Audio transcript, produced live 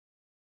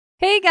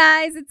Hey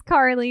guys, it's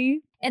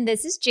Carly. And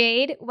this is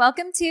Jade.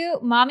 Welcome to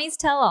Mommy's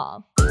Tell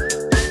All.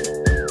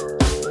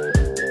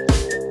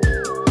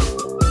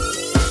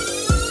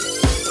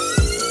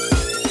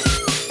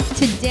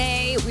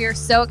 Today, we are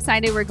so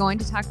excited. We're going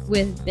to talk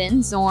with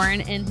Ben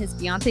Zorn and his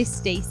fiancée,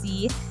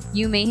 Stacy.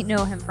 You may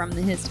know him from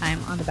his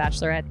time on The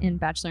Bachelorette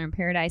and Bachelor in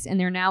Paradise. And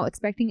they're now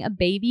expecting a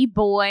baby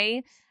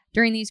boy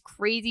during these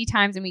crazy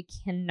times. And we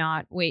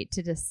cannot wait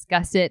to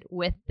discuss it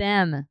with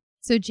them.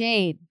 So,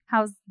 Jade,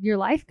 how's your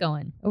life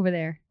going over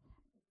there?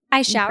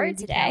 I showered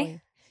today.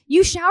 Cali?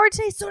 You showered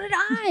today? So did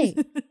I.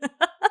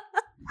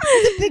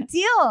 It's a big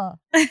deal.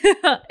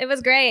 It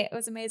was great. It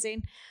was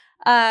amazing.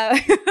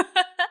 That's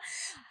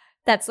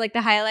like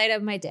the highlight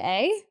of my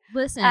day.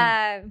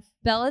 Listen,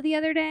 Bella the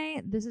other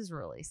day, this is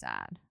really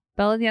sad.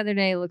 Bella the other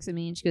day looks at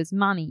me and she goes,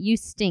 "Mommy, you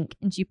stink."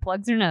 And she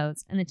plugs her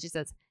nose and then she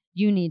says,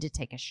 "You need to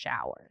take a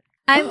shower."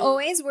 I'm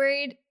always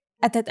worried.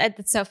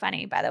 That's so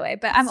funny, by the way.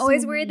 But I'm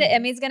always worried that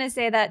Emmy's going to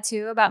say that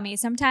too about me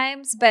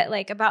sometimes. But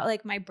like about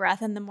like my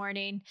breath in the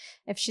morning,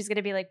 if she's going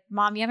to be like,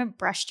 "Mom, you haven't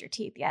brushed your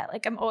teeth yet."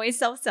 Like I'm always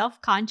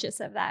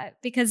self-conscious of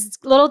that because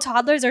little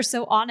toddlers are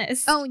so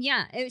honest. Oh,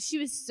 yeah. She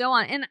was so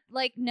on. And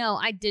like, no,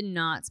 I did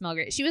not smell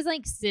great. She was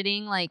like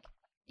sitting like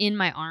in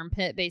my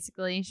armpit,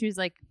 basically. She was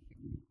like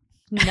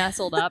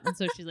nestled up. And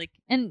so she's like,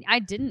 and I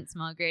didn't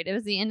smell great. It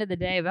was the end of the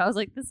day. But I was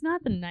like, that's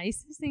not the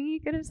nicest thing you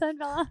could have said,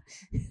 Bella.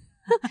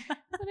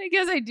 But I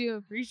guess I do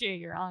appreciate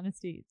your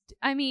honesty.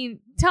 I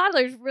mean,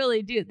 toddlers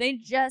really do. They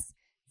just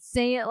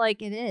say it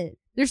like it is.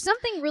 There's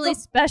something really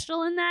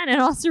special in that and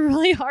also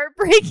really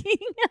heartbreaking.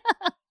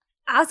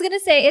 I was going to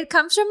say it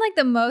comes from like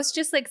the most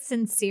just like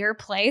sincere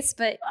place.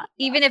 But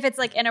even if it's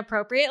like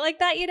inappropriate like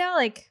that, you know,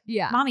 like,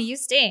 yeah, "Mommy, you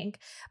stink."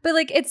 But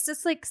like, it's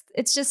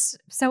just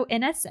so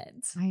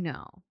innocent. I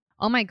know.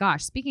 Oh my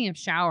gosh. Speaking of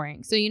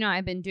showering. So, you know,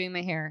 I've been doing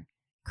my hair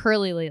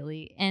curly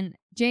lately. And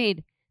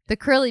Jade, the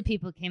curly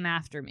people came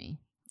after me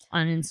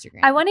on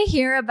Instagram. I want to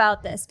hear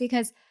about this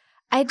because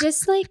I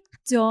just like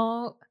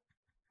don't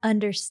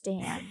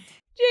understand.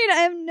 Jade,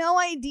 I have no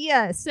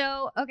idea.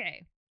 So,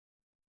 okay.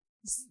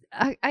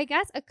 I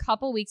guess a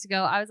couple weeks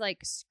ago, I was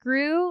like,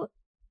 screw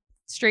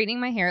straightening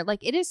my hair.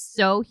 Like, it is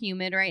so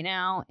humid right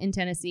now in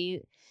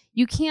Tennessee.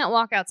 You can't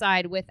walk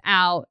outside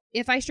without,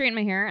 if I straighten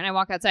my hair and I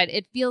walk outside,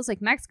 it feels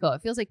like Mexico.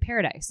 It feels like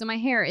paradise. So my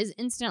hair is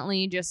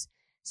instantly just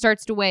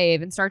starts to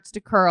wave and starts to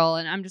curl,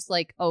 and I'm just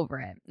like over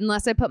it.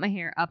 Unless I put my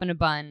hair up in a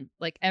bun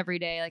like every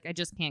day, like I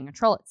just can't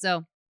control it.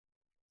 So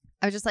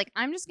I was just like,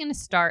 I'm just gonna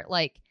start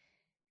like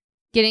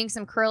getting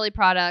some curly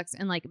products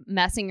and like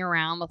messing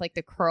around with like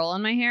the curl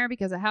in my hair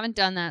because I haven't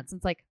done that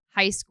since like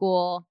high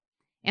school,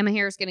 and my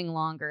hair is getting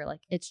longer.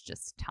 Like it's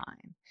just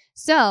time.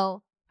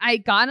 So I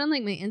got on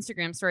like my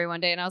Instagram story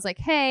one day and I was like,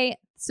 hey,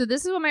 so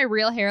this is what my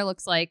real hair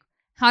looks like.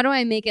 How do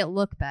I make it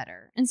look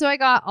better? And so I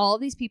got all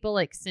these people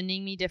like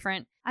sending me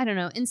different, I don't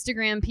know,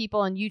 Instagram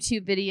people and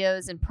YouTube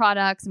videos and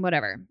products and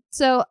whatever.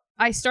 So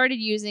I started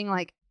using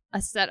like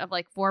a set of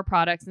like 4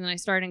 products, and then I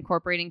started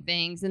incorporating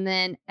things. And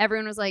then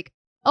everyone was like,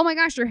 "Oh my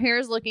gosh, your hair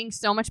is looking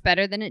so much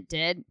better than it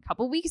did a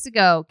couple weeks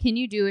ago. Can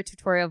you do a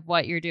tutorial of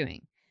what you're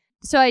doing?"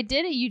 So I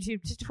did a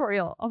YouTube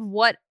tutorial of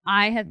what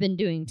I have been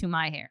doing to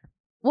my hair.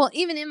 Well,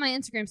 even in my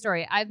Instagram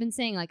story, I've been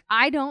saying like,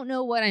 I don't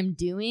know what I'm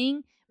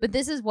doing, but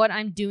this is what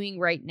I'm doing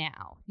right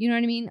now. You know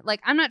what I mean?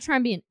 Like, I'm not trying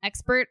to be an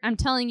expert. I'm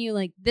telling you,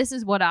 like, this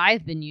is what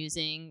I've been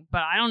using,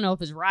 but I don't know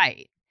if it's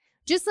right.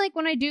 Just like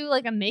when I do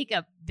like a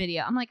makeup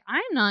video, I'm like,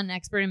 I'm not an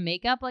expert in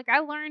makeup. Like, I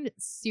learned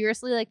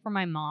seriously like from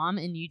my mom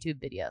in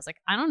YouTube videos. Like,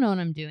 I don't know what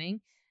I'm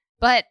doing,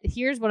 but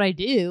here's what I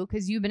do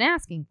because you've been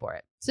asking for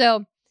it.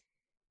 So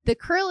the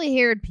curly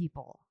haired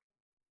people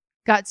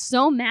got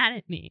so mad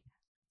at me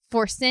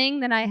for saying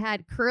that I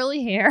had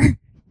curly hair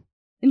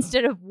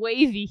instead of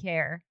wavy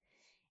hair,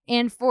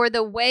 and for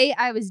the way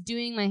I was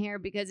doing my hair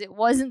because it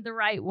wasn't the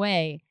right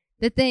way,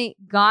 that they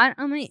got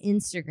on my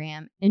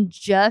Instagram and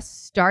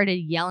just started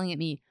yelling at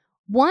me.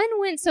 One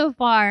went so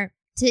far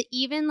to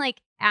even like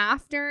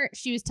after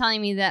she was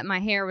telling me that my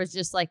hair was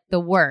just like the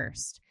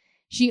worst,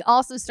 she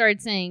also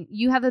started saying,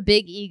 "You have a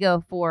big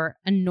ego for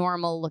a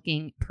normal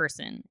looking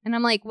person." And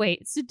I'm like,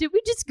 wait, so did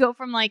we just go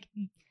from like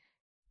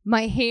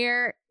my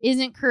hair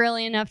isn't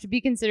curly enough to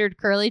be considered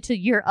curly to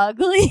you're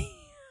ugly?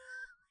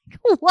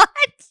 What?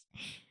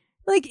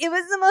 Like, it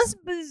was the most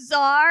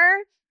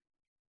bizarre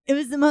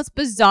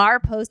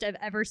post I've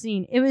ever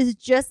seen. It was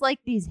just like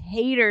these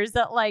haters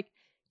that like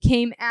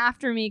came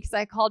after me because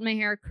I called my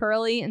hair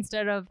curly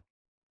instead of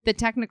the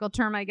technical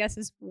term, I guess,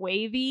 is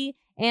wavy.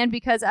 And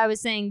because I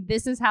was saying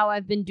this is how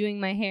I've been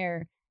doing my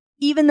hair,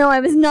 even though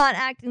I was not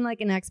acting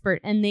like an expert.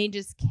 And they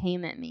just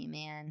came at me,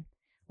 man,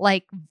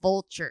 like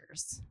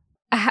vultures.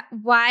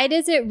 Why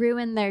does it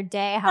ruin their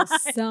day how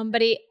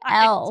somebody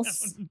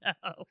else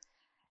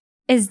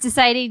is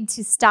deciding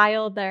to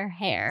style their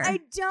hair? I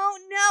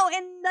don't know.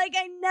 And like,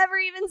 I never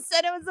even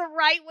said it was the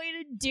right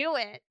way to do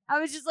it. I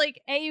was just like,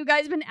 hey, you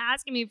guys have been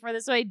asking me for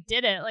this, so I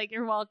did it. Like,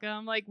 you're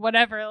welcome. Like,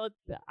 whatever.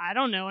 I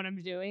don't know what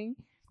I'm doing.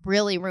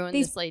 Really ruined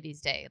this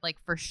lady's day. Like,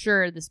 for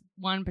sure, this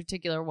one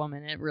particular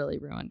woman, it really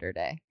ruined her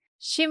day.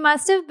 She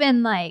must have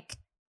been like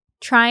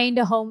trying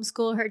to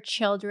homeschool her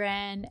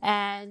children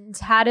and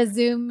had a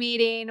Zoom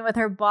meeting with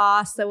her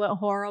boss that went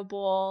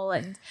horrible.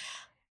 And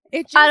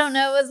I don't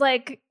know, it was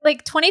like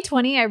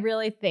 2020, I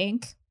really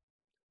think,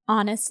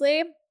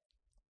 honestly.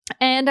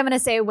 And I'm going to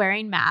say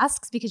wearing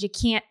masks because you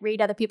can't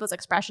read other people's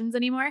expressions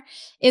anymore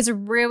is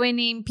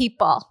ruining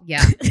people.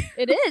 Yeah,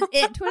 it is.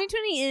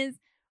 2020 is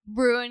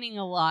ruining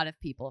a lot of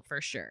people for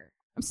sure.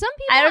 Some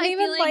people, I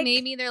feel like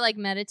maybe they're like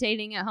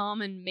meditating at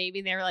home and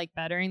maybe they're like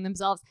bettering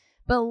themselves.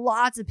 But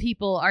lots of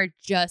people are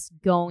just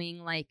going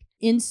like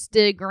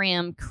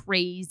Instagram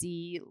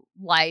crazy,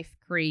 life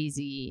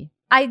crazy.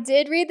 I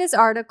did read this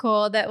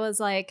article that was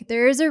like,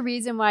 there's a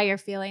reason why you're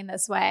feeling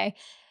this way.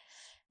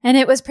 And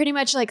it was pretty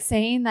much like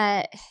saying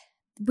that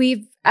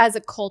we've, as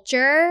a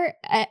culture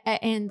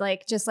and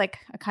like just like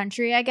a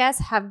country, I guess,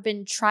 have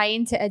been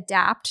trying to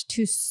adapt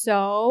to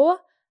so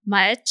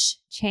much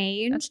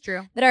change. That's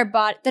true. That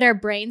our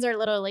brains are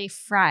literally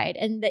fried,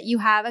 and that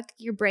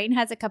your brain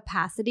has a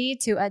capacity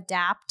to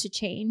adapt to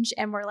change,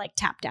 and we're like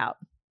tapped out.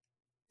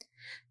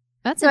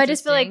 That's so I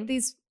just feel like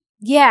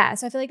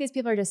so I feel like these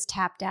people are just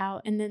tapped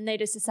out, and then they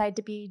just decide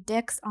to be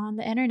dicks on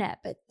the internet.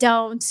 But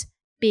don't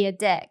be a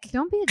dick.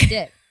 Don't be a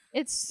dick.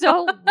 It's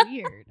so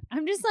weird.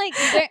 I'm just like,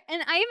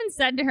 and I even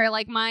said to her,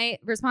 like, my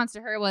response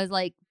to her was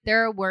like,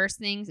 there are worse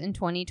things in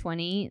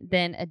 2020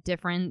 than a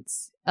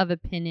difference of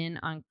opinion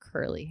on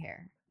curly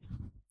hair.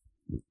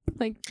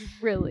 Like,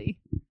 really?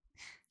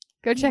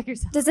 Go check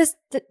yourself.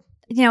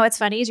 What's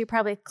funny is you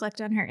probably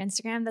clicked on her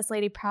Instagram. This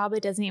lady probably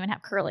doesn't even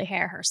have curly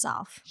hair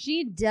herself.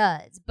 She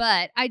does,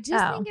 but I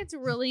just think it's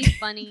really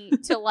funny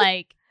to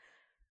like.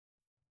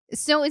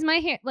 So is my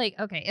hair like,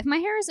 okay, if my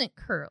hair isn't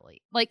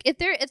curly, like if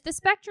the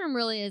spectrum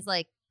really is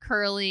like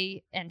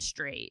curly and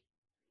straight,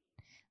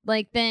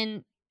 like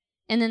then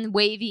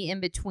wavy in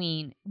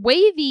between.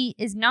 Wavy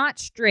is not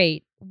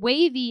straight.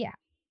 Wavy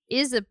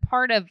is a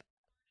part of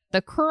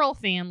the curl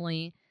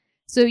family.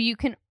 So you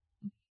can,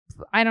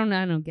 I don't know.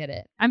 I don't get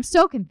it. I'm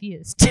so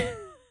confused.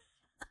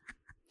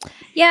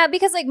 Yeah,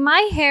 because like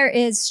my hair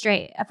is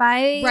straight. If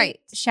I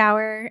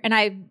shower and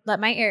I let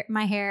my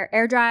hair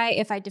air dry,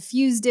 if I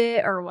diffused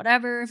it or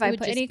whatever, if I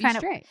put any kind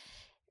of straight.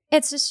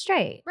 It's just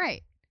straight.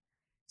 Right.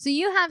 So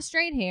you have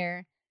straight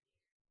hair.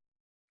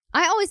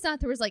 I always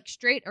thought there was like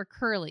straight or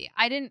curly.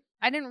 I didn't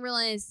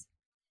realize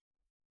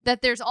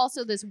that there's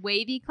also this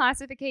wavy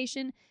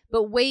classification,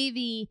 but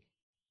wavy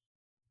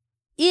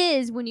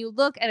is, when you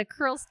look at a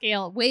curl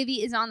scale,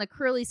 wavy is on the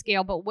curly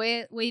scale, but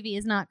wavy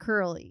is not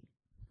curly.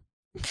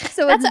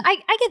 So I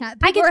get that.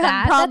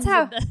 That's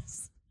how.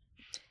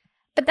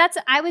 But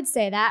I would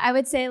say that. I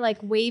would say like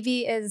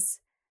wavy is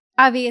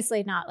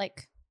obviously not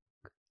like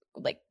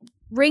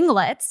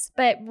ringlets,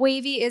 but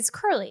wavy is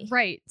curly.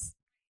 Right.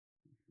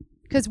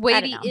 Because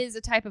wavy is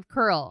a type of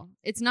curl.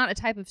 It's not a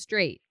type of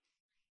straight.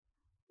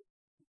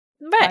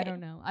 Right. I don't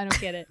know. I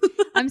don't get it.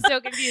 I'm so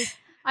confused.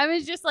 I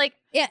was just like,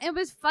 yeah, it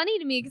was funny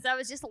to me because I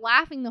was just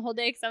laughing the whole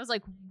day because I was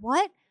like,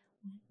 what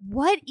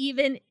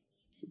even,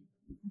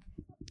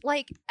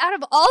 like, out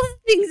of all the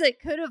things I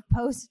could have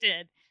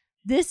posted,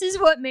 this is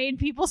what made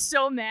people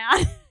so mad.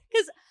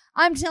 Because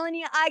I'm telling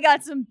you, I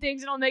got some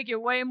things that'll make you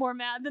way more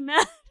mad than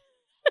that.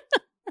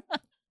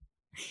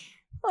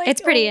 Like,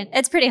 it's pretty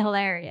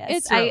hilarious.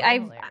 It's really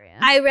hilarious.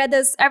 I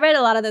read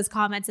a lot of those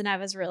comments and I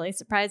was really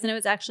surprised, and it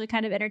was actually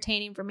kind of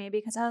entertaining for me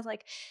because I was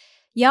like,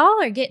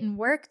 y'all are getting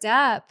worked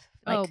up.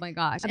 Like, oh my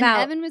gosh. And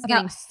Evan was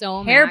getting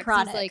so hair mad.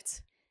 products. Like,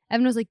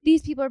 Evan was like,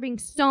 these people are being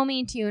so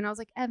mean to you. And I was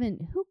like,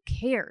 Evan, who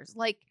cares?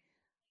 Like,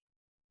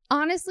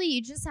 honestly,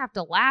 you just have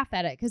to laugh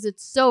at it because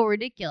it's so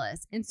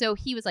ridiculous. And so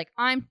he was like,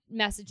 I'm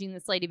messaging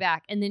this lady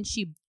back. And then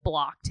she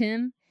blocked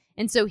him.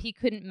 And so he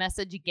couldn't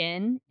message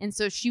again. And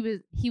so he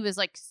was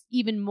like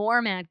even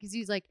more mad because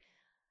he's like,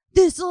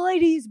 this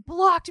lady's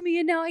blocked me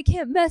and now I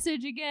can't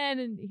message again.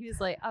 And he was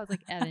like, I was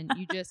like, Evan,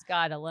 you just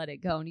gotta let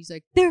it go. And he's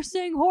like, they're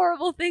saying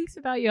horrible things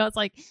about you. I was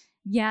like,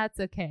 yeah, it's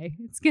okay.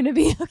 It's gonna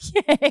be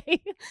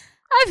okay.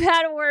 I've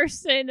had worse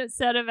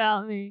said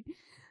about me.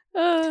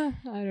 I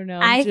don't know.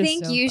 I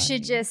think you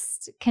should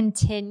just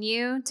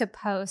continue to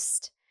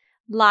post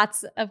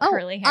lots of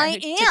curly hair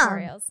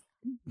tutorials.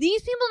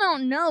 These people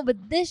don't know,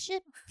 but this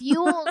shit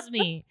fuels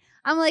me.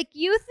 I'm like,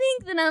 you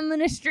think that I'm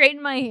going to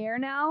straighten my hair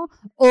now?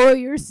 Oh,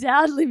 you're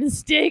sadly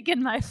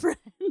mistaken, my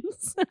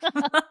friends. And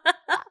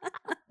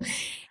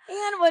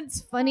what's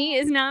funny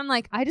is now I'm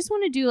like, I just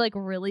want to do like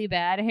really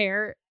bad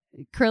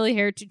curly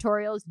hair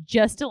tutorials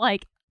just to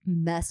like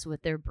mess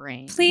with their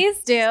brain. Please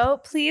do.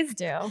 Please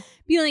do.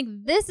 Be like,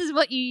 this is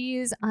what you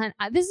use on,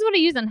 this is what I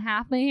use on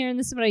half my hair, and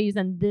this is what I use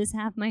on this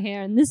half my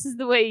hair, and this is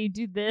the way you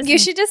do this. You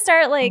should just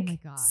start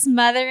like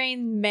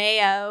smothering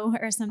mayo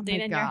or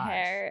something in your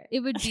hair.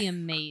 It would be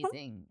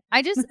amazing.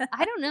 I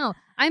don't know.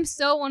 I'm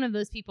so one of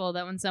those people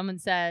that when someone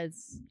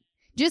says,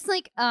 just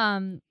like,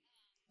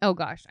 oh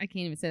gosh, I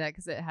can't even say that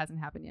because it hasn't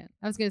happened yet.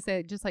 I was going to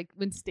say just like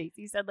when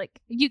Stacey said like,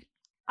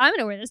 I'm going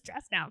to wear this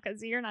dress now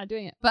because you're not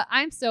doing it. But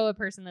I'm so a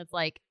person that's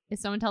like, if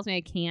someone tells me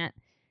I can't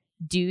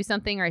do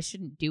something or I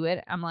shouldn't do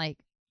it, I'm like,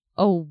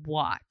 oh,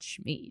 watch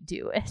me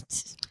do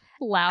it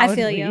loudly. I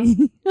feel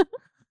you.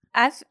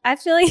 I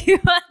feel you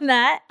on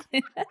that.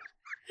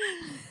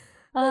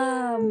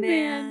 Oh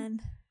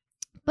man.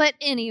 But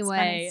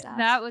anyway, stuff.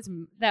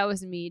 that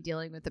was me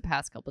dealing with the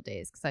past couple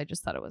days because I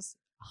just thought it was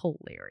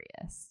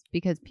hilarious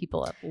because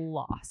people have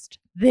lost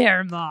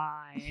their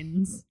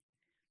minds.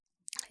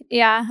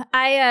 Yeah,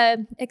 I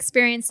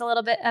experienced a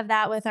little bit of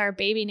that with our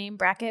baby name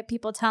bracket.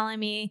 People telling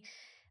me,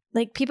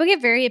 like, people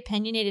get very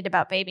opinionated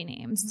about baby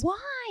names.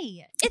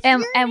 Why? It's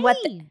and your and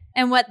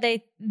name. what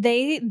they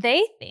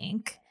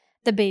think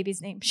the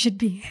baby's name should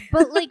be.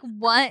 But like,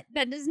 what?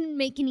 That doesn't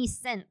make any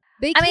sense.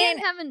 They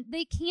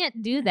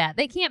can't do that.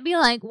 They can't be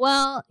like,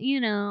 well,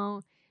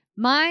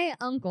 my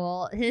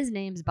uncle, his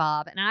name's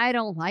Bob, and I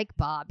don't like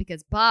Bob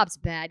because Bob's a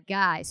bad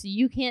guy, so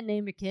you can't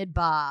name your kid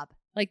Bob.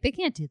 Like, they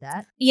can't do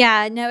that.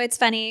 Yeah, no, it's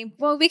funny.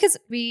 Well, because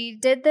we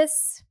did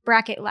this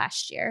bracket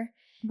last year,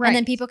 Right. and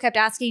then people kept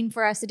asking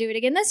for us to do it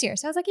again this year.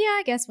 So I was like, yeah,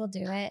 I guess we'll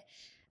do it.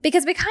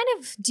 Because we kind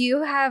of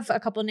do have a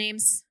couple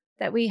names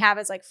that we have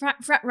as like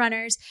front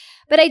runners,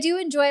 but I do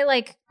enjoy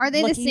like. Are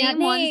they the looking at same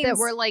ones names. that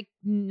were like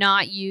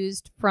not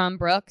used from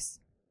Brooks?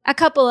 A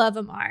couple of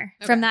them are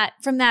Okay. from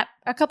that.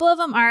 A couple of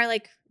them are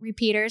like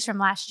repeaters from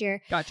last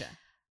year. Gotcha.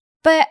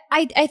 But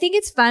I think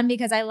it's fun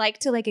because I like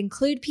to like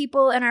include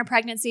people in our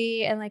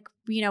pregnancy and like,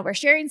 we're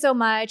sharing so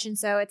much. And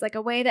so it's like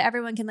a way that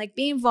everyone can like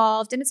be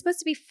involved and it's supposed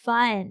to be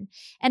fun.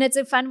 And it's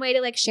a fun way to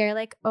like share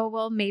like, oh,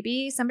 well,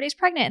 maybe somebody's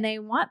pregnant and they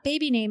want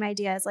baby name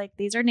ideas. Like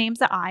these are names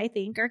that I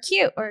think are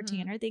cute or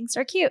Tanner thinks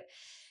are cute.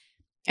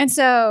 And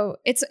so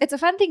it's a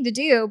fun thing to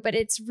do, but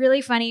it's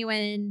really funny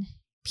when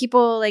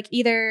people like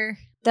either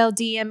they'll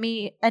DM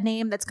me a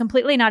name that's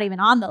completely not even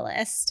on the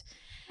list.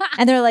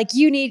 And they're like,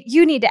 you need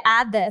to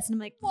add this. And I'm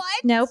like, What?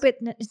 Nope,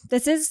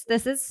 this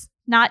is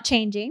not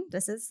changing.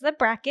 This is the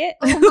bracket.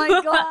 Oh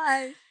my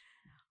gosh.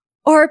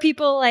 Or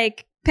people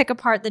like pick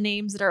apart the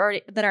names that are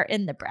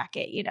in the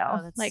bracket,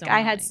 Oh, that's like so I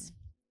annoying.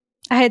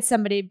 had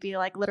somebody be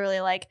like literally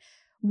like,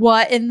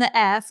 what in the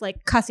F,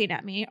 like cussing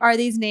at me, are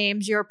these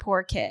names your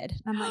poor kid?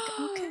 And I'm like,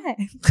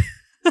 okay.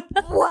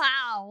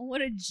 Wow,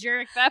 what a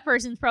jerk. That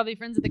person's probably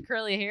friends with the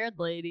curly haired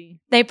lady.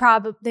 They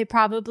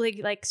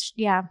probably like,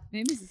 yeah.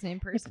 Maybe it's the same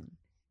person.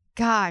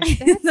 Gosh,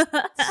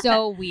 that's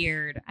so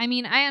weird. I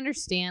mean, I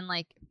understand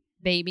like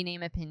baby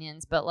name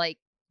opinions, but like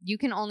you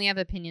can only have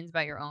opinions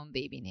about your own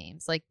baby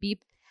names. Like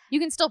you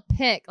can still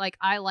pick like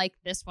I like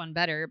this one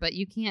better, but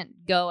you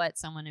can't go at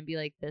someone and be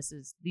like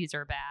these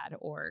are bad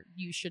or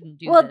you shouldn't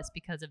do this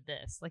because of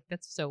this. Like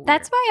that's so weird.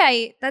 That's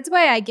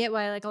why I get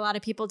why like a lot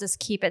of people just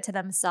keep it to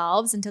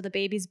themselves until the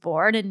baby's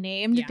born and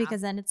named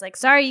because then it's like,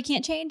 sorry, you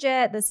can't change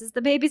it. This is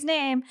the baby's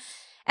name.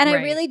 And Right.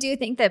 I really do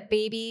think that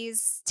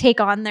babies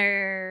take on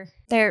their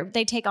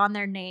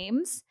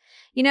names.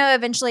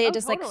 Eventually it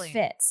just totally. like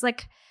fits.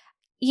 Like,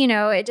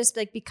 it just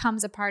like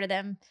becomes a part of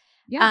them.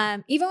 Yeah.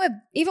 Even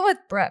with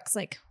Brooks,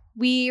 like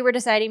we were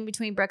deciding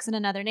between Brooks and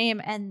another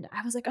name and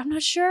I was like, I'm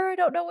not sure. I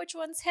don't know which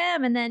one's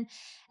him. And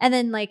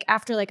then like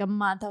after like a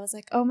month, I was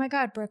like, oh my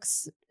God,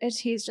 Brooks,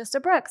 he's just a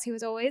Brooks. He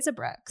was always a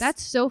Brooks.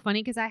 That's so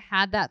funny because I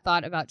had that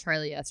thought about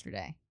Charlie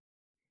yesterday.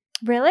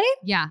 Really?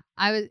 Yeah.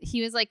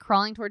 He was like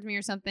crawling towards me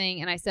or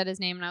something and I said his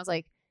name and I was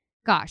like,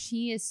 gosh,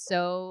 he is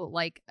so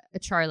like a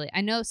Charlie.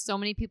 I know so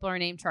many people are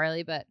named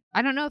Charlie, but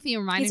I don't know if he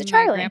reminded me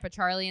of my grandpa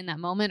Charlie in that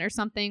moment or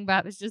something, but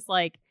it was just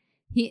like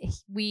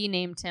we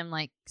named him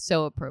like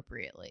so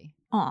appropriately.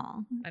 Aw.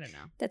 I don't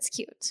know. That's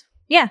cute.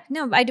 Yeah,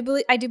 no, I do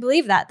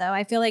believe that though.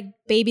 I feel like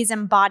babies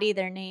embody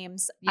their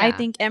names. Yeah. I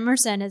think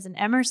Emerson is an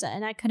Emerson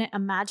and I couldn't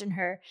imagine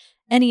her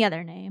any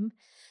other name.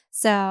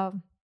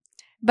 So,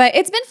 but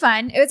it's been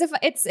fun.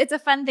 It's a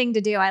fun thing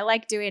to do. I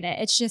like doing it.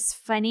 It's just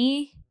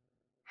funny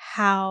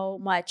how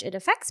much it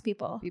affects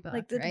people.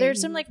 Like there's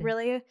some like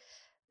really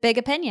big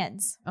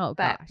opinions. Oh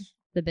but- gosh,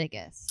 the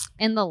biggest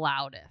and the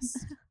loudest.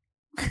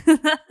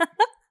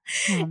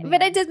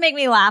 But it does make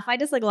me laugh. I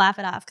just like laugh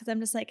it off because I'm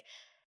just like,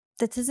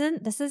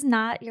 it's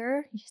not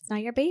your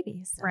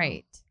baby. So.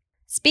 Right.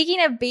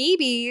 Speaking of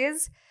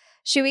babies,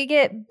 should we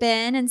get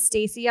Ben and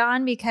Stacy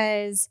on?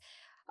 Because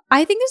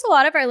I think there's a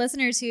lot of our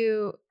listeners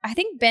who I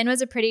think Ben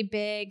was a pretty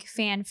big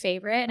fan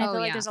favorite. And I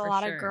feel like there's a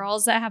lot of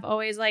girls that have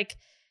always like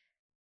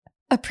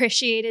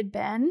appreciated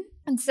Ben.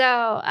 And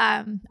so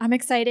I'm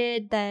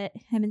excited that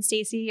him and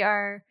Stacy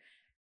are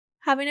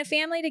having a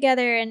family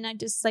together. And I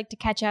just like to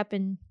catch up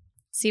and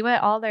see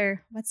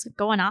what's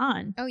going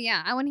on. Oh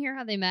yeah. I want to hear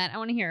how they met. I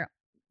want to hear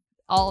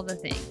all of the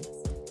things.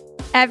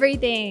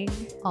 Everything.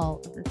 All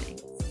of the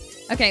things.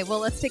 Okay, well,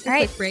 let's take a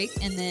quick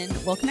break and then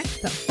we'll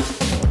connect with them.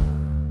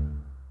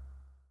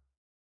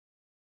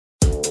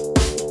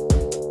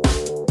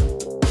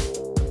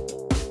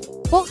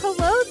 Well,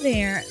 hello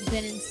there,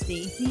 Ben and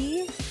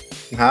Stacy.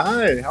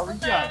 Hi, how are you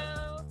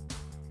guys?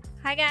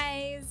 Hi,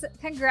 guys.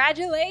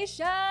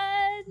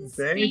 Congratulations.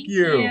 Thank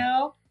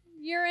you.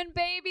 You're in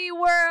baby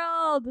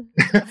world.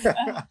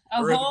 A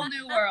whole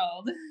new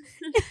world.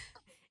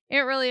 It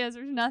really is.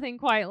 There's nothing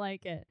quite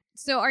like it.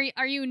 So are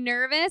you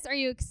nervous? Are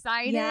you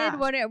excited? Yeah.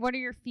 What are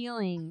your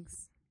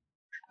feelings?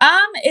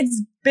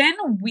 It's been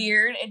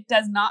weird. It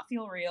does not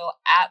feel real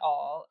at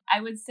all.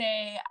 I would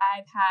say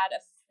I've had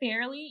a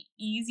fairly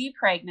easy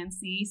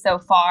pregnancy so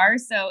far.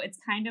 So it's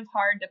kind of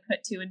hard to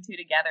put 2 and 2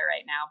 together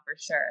right now for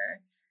sure.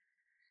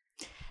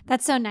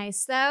 That's so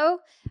nice, though.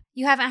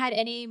 You haven't had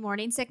any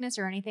morning sickness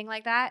or anything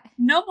like that?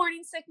 No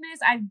morning sickness.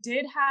 I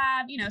did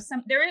have,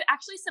 there were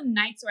actually some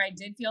nights where I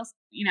did feel,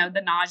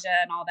 the nausea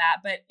and all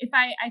that. But if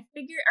I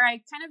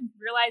kind of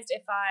realized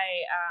if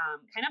I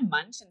kind of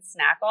munch and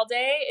snack all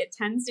day, it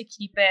tends to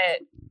keep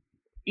it,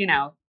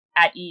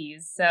 at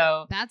ease.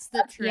 So that's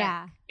the trick.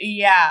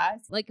 Yeah.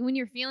 Like when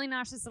you're feeling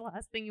nauseous, the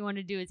last thing you want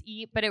to do is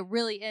eat, but it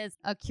really is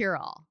a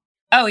cure-all.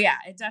 Oh yeah,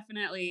 it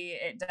definitely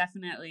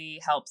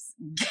helps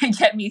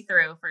get me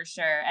through for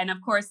sure. And of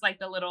course, like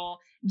the little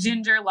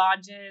ginger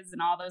lodges and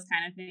all those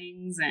kind of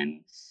things.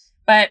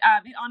 But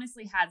it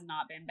honestly has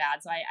not been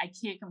bad. So I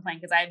can't complain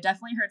because I've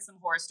definitely heard some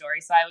horror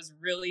stories. So I was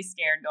really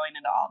scared going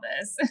into all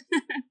this.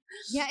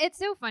 Yeah, it's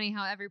so funny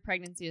how every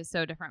pregnancy is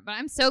so different. But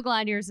I'm so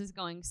glad yours is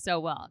going so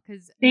well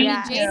because Jade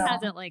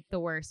hasn't like the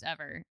worst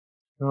ever.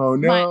 Oh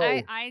no,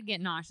 I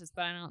get nauseous,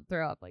 but I don't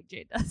throw up like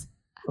Jade does.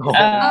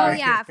 Oh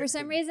yeah, for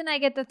some reason I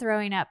get the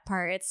throwing up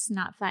part. It's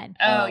not fun.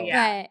 Oh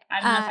yeah, but,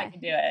 I don't know if I can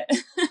do it.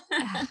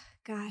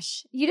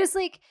 Gosh, you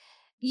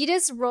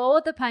just roll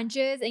with the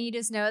punches, and you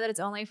just know that it's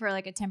only for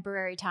like a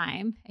temporary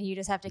time, and you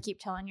just have to keep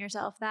telling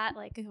yourself that,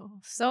 like, oh,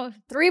 so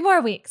 3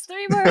 more weeks.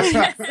 You rise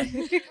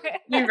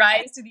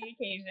to the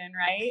occasion,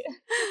 right?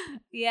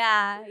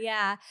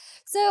 Yeah.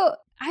 So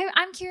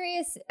I'm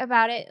curious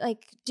about it.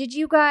 Like, did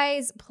you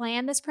guys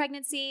plan this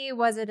pregnancy?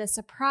 Was it a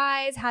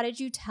surprise? How did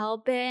you tell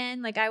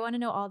Ben? Like, I want to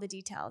know all the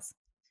details.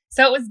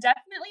 So it was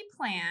definitely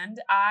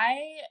planned. I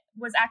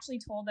was actually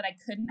told that I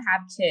couldn't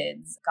have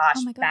kids.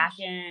 Back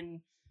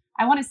in,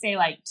 I want to say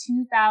like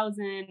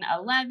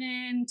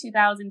 2011,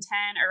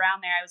 2010,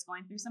 around there, I was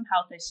going through some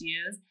health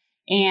issues.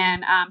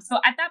 And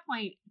so at that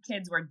point,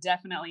 kids were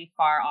definitely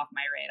far off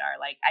my radar.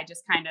 Like I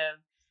just kind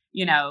of,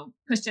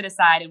 pushed it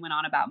aside and went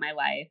on about my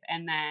life.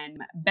 And then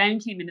Ben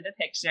came into the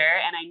picture,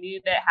 and I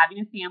knew that having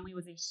a family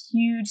was a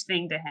huge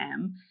thing to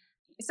him.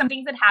 Some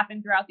things had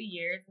happened throughout the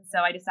years. And so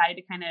I decided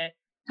to kind of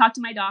talk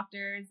to my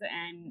doctors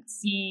and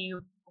see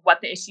what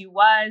the issue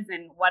was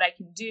and what I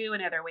could do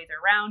and other ways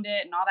around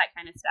it and all that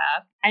kind of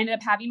stuff. I ended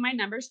up having my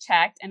numbers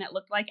checked, and it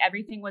looked like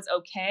everything was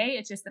okay.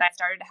 It's just that I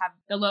started to have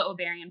the low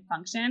ovarian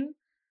function.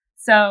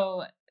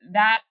 So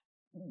that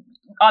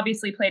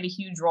obviously played a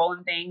huge role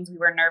in things. We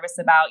were nervous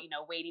about,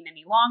 waiting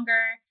any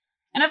longer.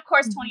 And of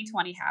course,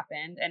 2020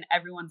 happened and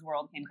everyone's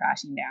world came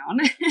crashing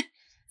down.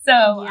 So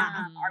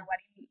our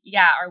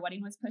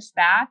wedding was pushed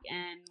back,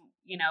 and,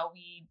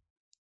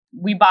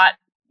 we bought,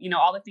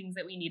 all the things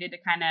that we needed to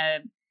kind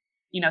of,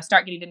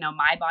 start getting to know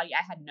my body.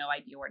 I had no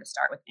idea where to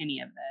start with any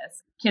of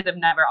this. Kids have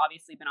never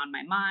obviously been on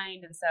my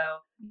mind. And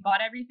so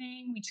bought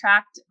everything. We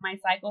tracked my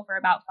cycle for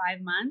about 5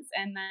 months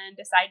and then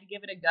decided to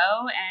give it a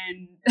go.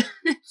 And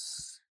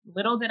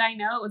little did I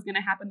know it was going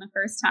to happen the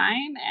first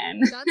time.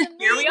 And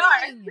here we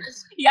are.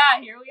 Yeah,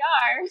 here we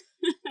are.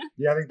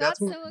 Yeah, I think that's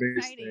one so of the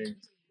biggest exciting.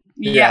 things.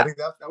 Yeah, I think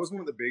that was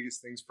one of the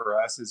biggest things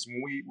for us is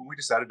when we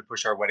decided to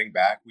push our wedding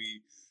back,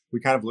 we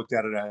kind of looked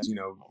at it as,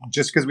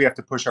 just because we have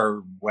to push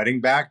our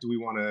wedding back, do we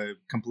want to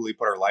completely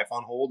put our life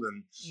on hold?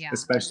 And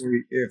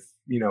especially if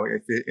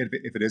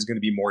it is going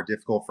to be more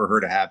difficult for her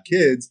to have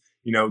kids,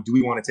 do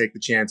we want to take the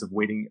chance of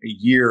waiting a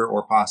year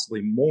or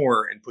possibly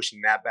more and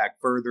pushing that back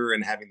further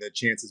and having the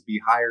chances be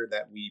higher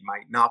that we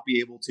might not be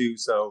able to?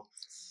 So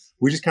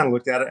we just kind of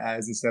looked at it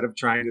as, instead of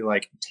trying to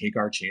like take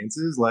our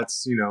chances,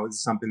 let's,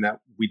 it's something that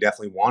we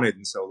definitely wanted.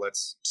 And so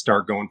let's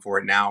start going for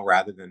it now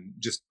rather than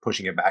just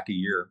pushing it back a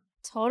year.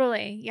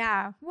 Totally.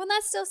 Yeah. Well,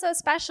 that's still so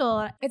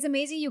special. It's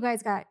amazing you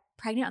guys got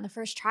pregnant on the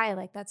first try.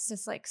 Like, that's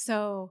just like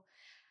so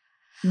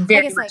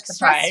very much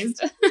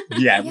surprised.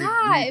 Yeah.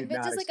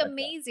 It's just like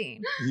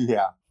amazing.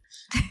 Yeah.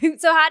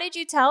 So how did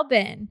you tell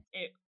Ben?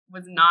 It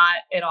was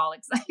not at all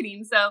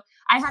exciting. So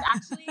I had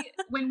actually,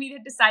 when we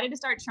had decided to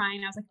start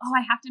trying, I was like, oh,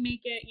 I have to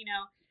make it,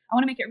 I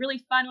want to make it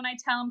really fun when I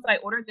tell him. So I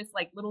ordered this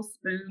like little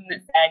spoon that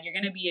said, you're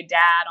going to be a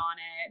dad on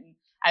it. And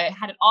I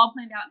had it all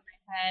planned out in my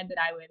head that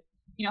I would,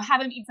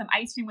 have him eat some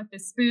ice cream with the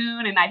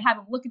spoon, and I'd have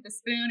him look at the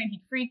spoon and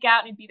he'd freak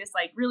out and it'd be this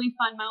like really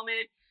fun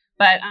moment.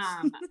 But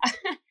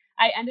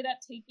I ended up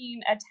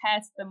taking a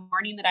test the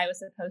morning that I was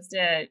supposed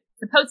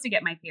to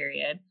get my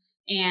period.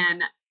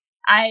 And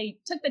I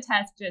took the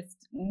test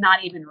just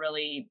not even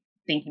really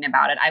thinking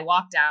about it. I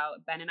walked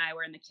out, Ben and I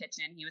were in the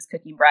kitchen, he was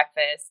cooking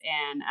breakfast,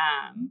 and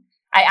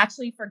I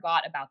actually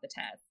forgot about the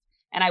test.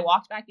 And I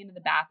walked back into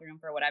the bathroom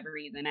for whatever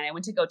reason, and I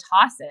went to go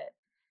toss it.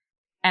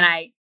 And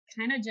I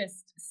kind of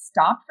just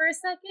stopped for a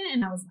second,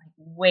 and I was like,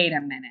 wait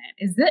a minute,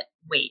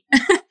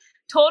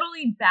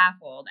 totally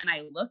baffled. And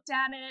I looked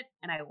at it,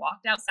 and I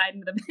walked outside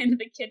into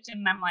the kitchen,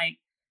 and I'm like,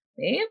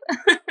 babe,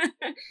 do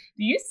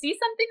you see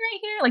something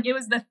right here? Like, it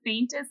was the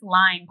faintest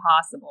line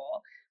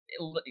possible.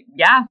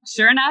 Yeah,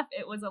 sure enough,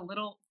 it was a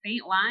little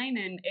faint line,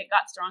 and it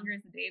got stronger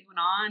as the days went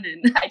on.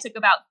 And I took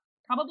about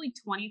probably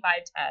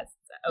 25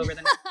 tests over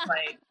the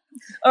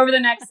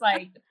next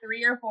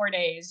 3 or 4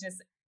 days,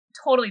 just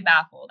totally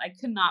baffled. I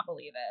could not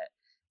believe it.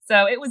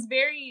 So it was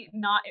very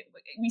not,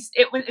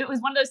 it was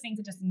one of those things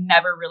that just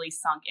never really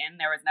sunk in.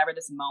 There was never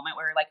this moment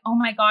where we're like, oh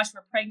my gosh,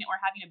 we're pregnant,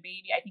 we're having a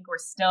baby. I think we're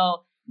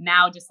still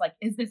now just like,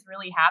 is this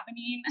really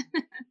happening?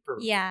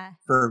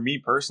 For me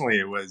personally,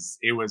 it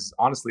was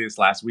honestly this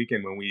last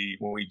weekend when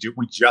we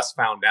just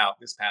found out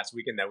this past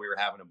weekend that we were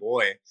having a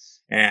boy.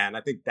 And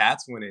I think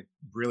that's when it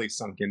really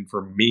sunk in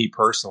for me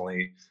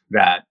personally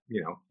that,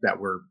 that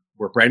we're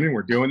pregnant,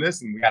 we're doing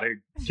this, and we got to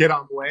get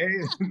on the way.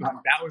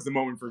 Like, that was the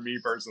moment for me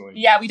personally.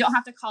 Yeah, we don't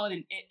have to call it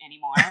an it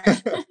anymore.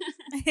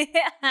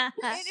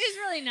 It is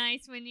really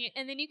nice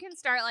and then you can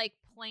start like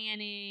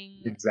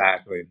planning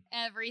exactly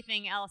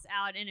everything else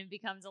out, and it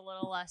becomes a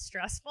little less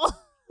stressful.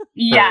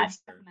 Yeah,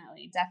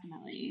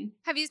 definitely.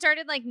 Have you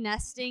started like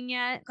nesting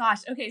yet? Gosh,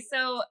 okay,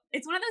 so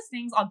it's one of those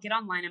things I'll get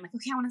online. I'm like,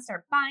 okay, I want to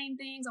start buying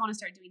things. I want to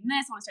start doing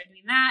this. I want to start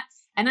doing that.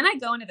 And then I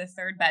go into the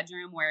third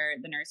bedroom where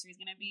the nursery is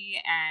going to be,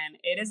 and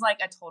it is like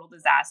a total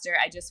disaster.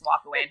 I just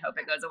walk away and hope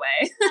it goes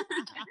away.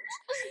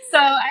 So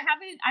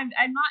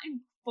I'm not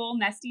in full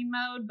nesting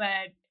mode,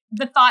 but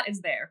the thought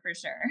is there for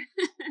sure.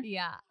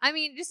 Yeah. I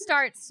mean, just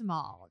start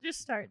small.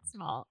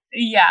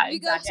 Yeah, if you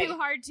go too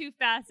hard, too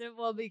fast, it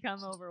will become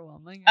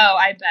overwhelming. Oh,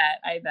 I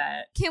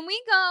bet. Can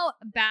we go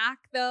back,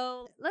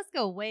 though? Let's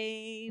go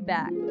way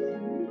back.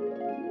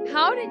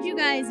 How did you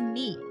guys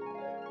meet?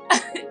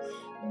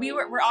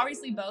 We're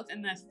obviously both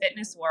in the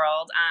fitness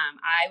world.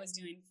 I was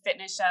doing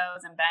fitness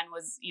shows, and Ben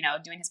was,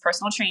 doing his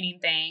personal training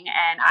thing.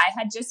 And I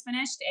had just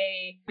finished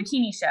a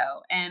bikini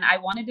show, and I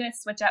wanted to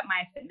switch up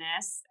my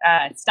fitness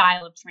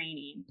style of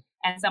training.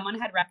 And someone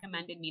had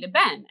recommended me to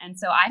Ben, and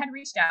so I had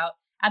reached out.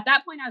 At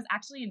that point, I was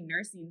actually in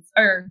nursing,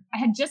 or I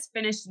had just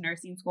finished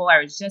nursing school.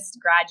 I was just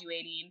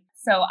graduating,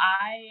 so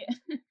I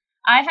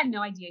had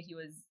no idea he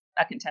was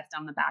a contestant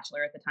on The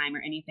Bachelor at the time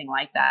or anything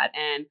like that.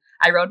 And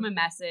I wrote him a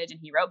message, and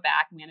he wrote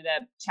back, and we ended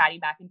up chatting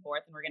back and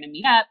forth, and we're going to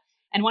meet up.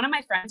 And one of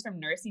my friends from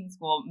nursing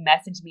school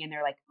messaged me, and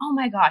they're like, oh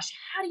my gosh,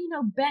 how do you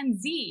know Ben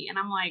Z? And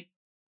I'm like,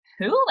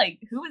 who? Like,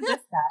 who is this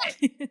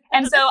guy?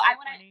 And so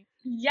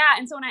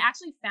when I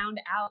actually found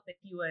out that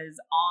he was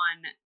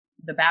on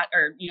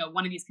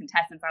one of these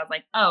contestants, I was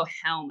like, oh,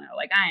 hell no.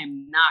 Like, I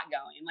am not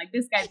going. Like,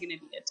 this guy's going to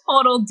be a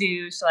total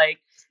douche. Like,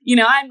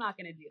 I'm not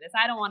going to do this.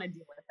 I don't want to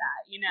deal with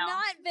that,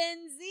 Not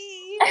Ben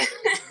Z.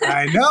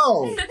 I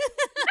know.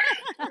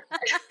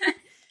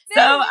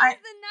 So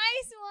the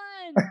nice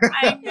one.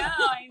 I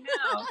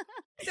know.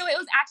 So it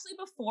was actually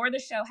before the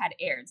show had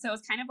aired. So it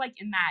was kind of like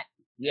in that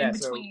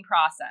in-between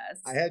process.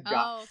 I had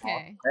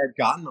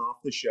gotten off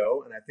the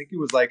show, and I think it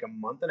was like a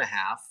month and a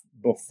half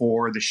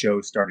before the show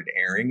started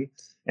airing.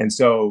 And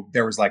so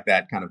there was like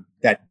that kind of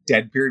that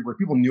dead period where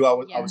people knew I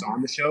was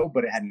on the show,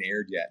 but it hadn't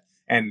aired yet.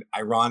 And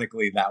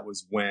ironically, that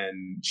was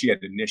when she had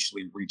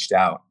initially reached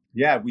out.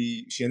 Yeah,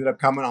 she ended up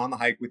coming on the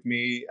hike with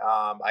me.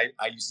 I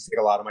used to take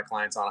a lot of my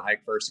clients on a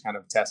hike first to kind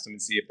of test them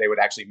and see if they would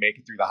actually make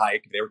it through the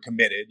hike. If they were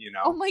committed,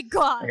 Oh my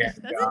God, that's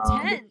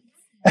intense.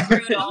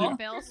 Brutal.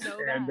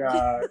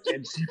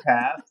 And she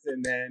passed.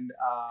 And then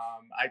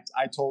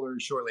I told her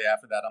shortly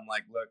after that, I'm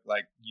like, look,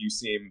 like, you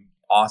seem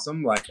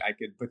awesome. Like, I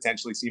could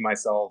potentially see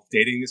myself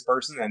dating this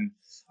person, and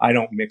I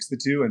don't mix the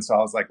two. And so I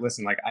was like,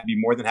 listen, like, I'd be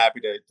more than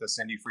happy to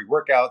send you free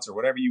workouts or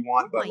whatever you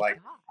want, but like,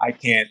 God. I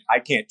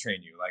can't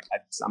train you. Like,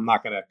 I'm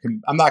not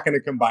gonna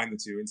combine the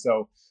two. And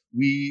so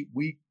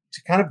we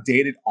kind of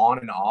dated on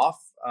and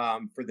off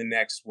for the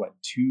next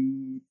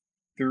 2-3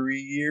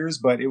 years,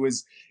 but it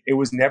was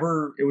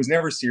never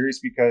serious,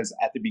 because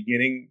at the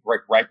beginning,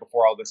 right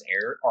before all this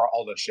aired, or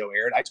all the show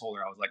aired, I told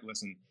her, I was like,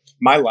 listen,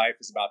 my life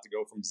is about to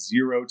go from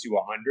 0 to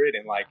 100,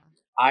 and like,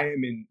 I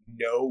am in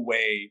no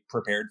way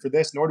prepared for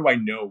this, nor do I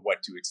know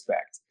what to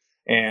expect.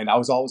 And I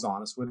was always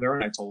honest with her,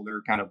 and I told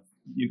her kind of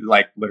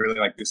like literally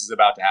like, this is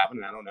about to happen,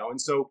 and I don't know. And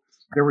so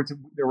there were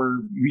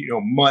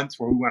months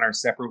where we went our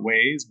separate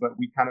ways, but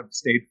we kind of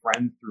stayed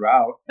friends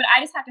throughout. But I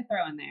just have to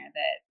throw in there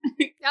that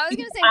I was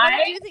gonna say,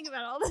 what did you think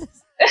about all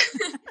this?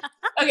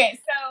 Okay,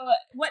 so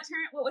what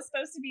was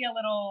supposed to be a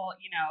little,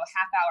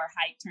 half-hour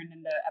hike turned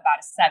into about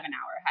a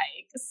 7-hour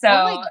hike. So,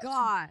 oh my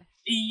God.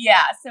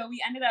 Yeah, so we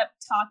ended up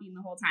talking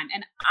the whole time.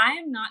 And I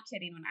am not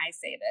kidding when I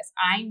say this.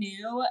 I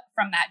knew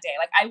from that day,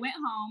 like, I went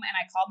home and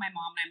I called my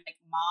mom, and I'm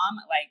like, Mom,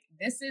 like,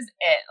 this is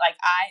it. Like,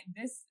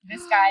 this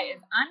guy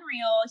is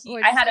unreal.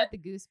 I had the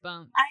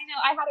goosebumps. I know.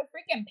 I had a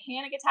freaking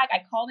panic attack.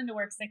 I called into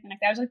work sick the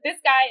next day. I was like, this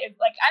guy is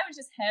like, I was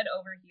just head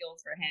over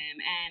heels for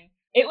him. And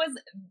it was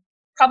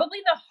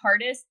probably the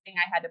hardest thing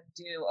I had to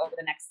do over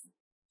the next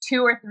 2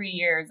 or 3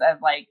 years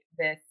of like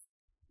this.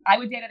 I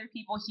would date other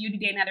people. He would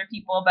be dating other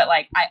people, but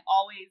like,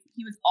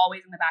 he was always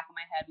in the back of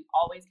my head. We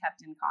always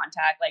kept in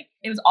contact. Like,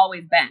 it was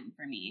always Ben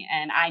for me.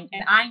 And I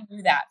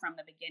knew that from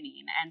the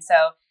beginning. And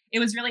so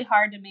it was really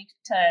hard to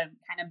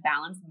kind of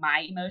balance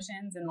my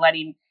emotions and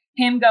letting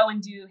him go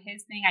and do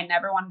his thing. I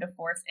never wanted to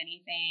force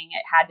anything.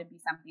 It had to be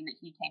something that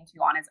he came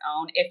to on his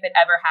own if it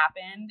ever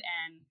happened.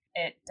 And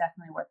it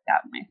definitely worked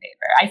out in my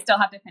favor. I still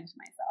have to pinch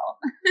myself.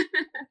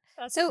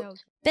 So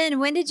Ben,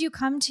 when did you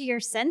come to your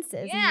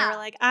senses? Yeah. And you were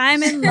like,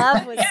 I'm in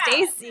love with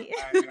Stacy.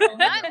 I'm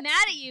not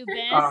mad at you,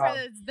 Ben, for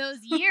those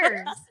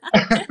years.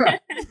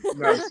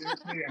 No,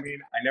 seriously. I mean,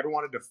 I never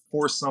wanted to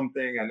force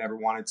something. I never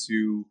wanted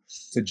to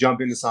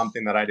jump into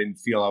something that I didn't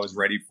feel I was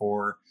ready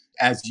for.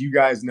 As you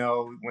guys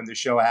know, when the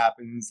show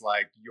happens,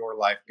 like your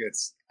life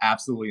gets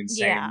absolutely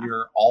insane. Yeah.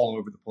 You're all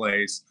over the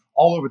place,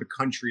 all over the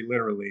country,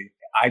 literally.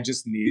 I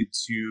just needed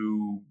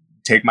to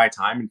take my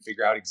time and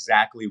figure out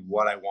exactly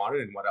what I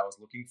wanted and what I was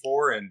looking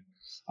for. And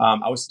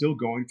I was still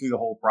going through the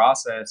whole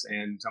process,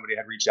 and somebody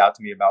had reached out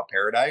to me about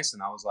Paradise,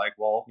 and I was like,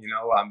 well,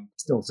 I'm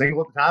still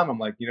single at the time. I'm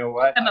like, you know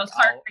what? The most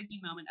heartbreaking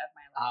moment of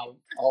my life.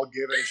 I'll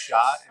give it a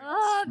shot.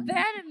 Oh,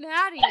 Ben and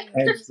Maddie.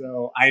 And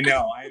so I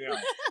know.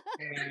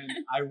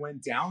 And I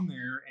went down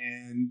there,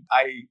 and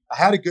I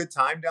had a good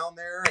time down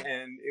there,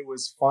 and it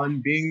was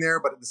fun being there.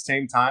 But at the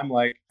same time,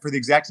 like, for the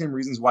exact same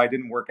reasons why I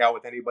didn't work out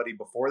with anybody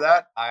before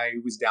that, I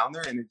was down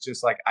there, and it's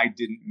just like I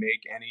didn't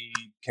make any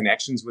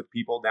connections with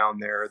people down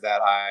there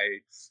that I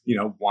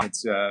wanted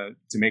to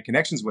make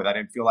connections with. I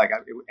didn't feel like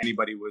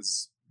anybody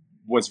was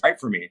right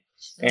for me.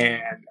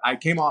 And I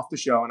came off the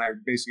show, and I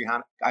basically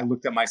I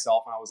looked at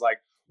myself, and I was like,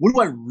 what do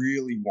I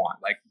really want?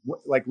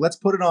 Like, let's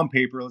put it on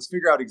paper. Let's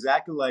figure out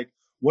exactly, like,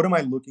 what am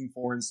I looking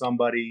for in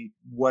somebody?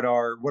 What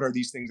are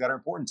these things that are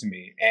important to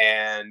me?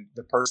 And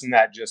the person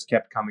that just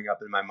kept coming up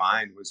in my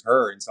mind was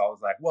her. And so I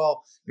was like,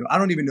 well, I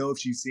don't even know if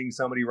she's seeing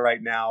somebody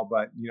right now,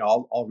 but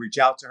I'll reach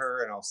out to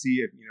her, and I'll see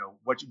if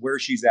where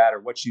she's at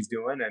or what she's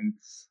doing.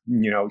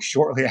 And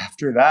shortly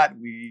after that,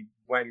 we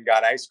went and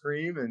got ice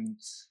cream, and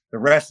the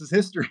rest is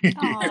history.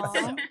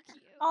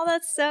 Oh,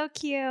 that's so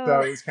cute. So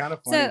it was kind of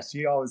funny.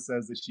 She always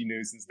says that she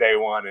knew since day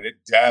one, and it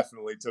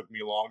definitely took me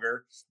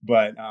longer.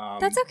 But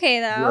that's okay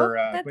though.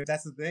 But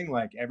that's the thing.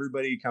 Like,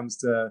 everybody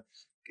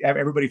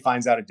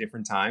finds out at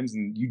different times,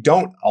 and you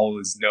don't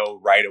always know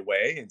right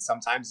away. And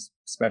sometimes,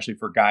 especially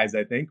for guys,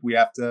 I think we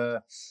have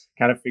to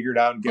kind of figure it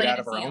out and get out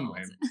of our own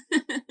way.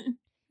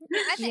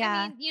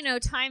 I mean,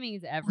 timing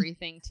is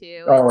everything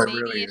too. Oh, it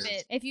maybe really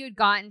is. If you had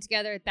gotten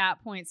together at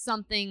that point,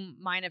 something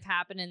might have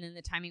happened, and then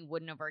the timing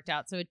wouldn't have worked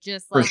out. So it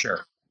just for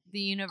sure. The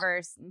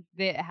universe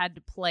that had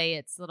to play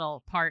its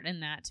little part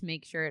in that to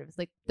make sure it was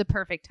like the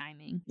perfect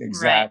timing.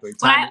 Exactly.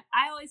 Right. Well,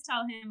 I always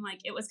tell him,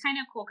 like, it was kind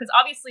of cool because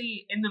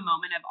obviously in the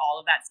moment of all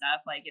of that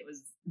stuff, like, it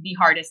was the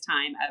hardest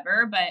time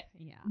ever. But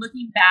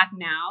looking back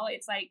now,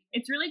 it's like,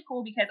 it's really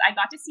cool because I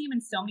got to see him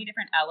in so many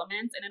different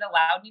elements, and it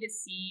allowed me to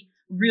see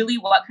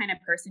really what kind of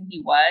person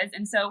he was.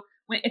 And so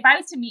if I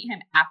was to meet him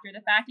after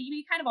the fact, you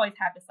kind of always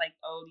have this like,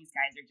 oh, these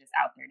guys are just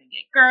out there to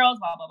get girls,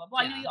 blah, blah, blah,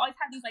 blah. You always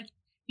have these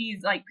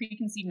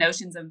preconceived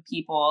notions of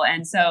people.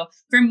 And so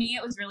for me,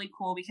 it was really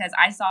cool because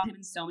I saw him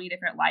in so many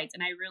different lights,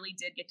 and I really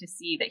did get to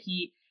see that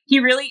he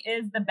really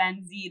is the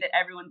Ben Z that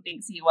everyone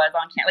thinks he was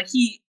on camera. Like,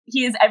 he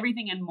is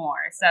everything and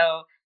more.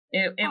 So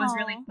it was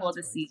really cool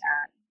to see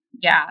that.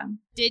 Yeah.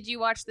 Did you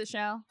watch the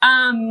show?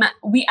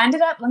 We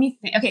ended up, let me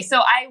think. Okay, so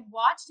I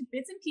watched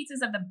bits and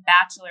pieces of The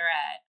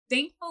Bachelorette.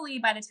 Thankfully,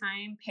 by the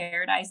time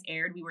Paradise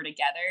aired, we were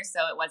together, so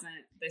it wasn't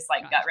this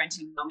like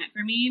gut-wrenching moment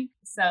for me.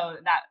 So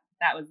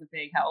that was a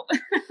big help.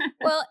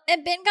 Well,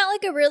 and Ben got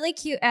like a really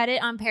cute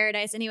edit on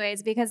Paradise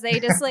anyways, because they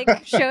just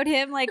like showed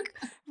him like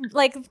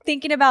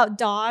thinking about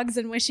dogs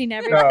and wishing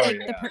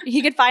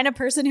he could find a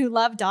person who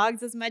loved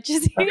dogs as much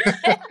as he did.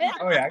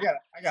 Oh yeah,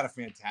 I got a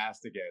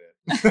fantastic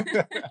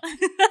edit.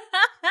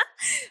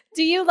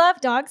 Do you love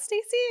dogs,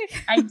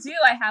 Stacey? I do.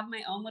 I have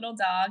my own little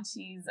dog.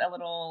 She's a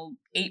little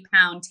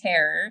 8-pound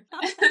terror,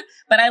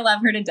 but I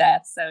love her to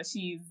death. So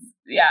she's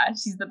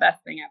the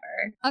best thing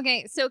ever.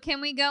 Okay, so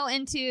can we go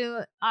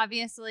into,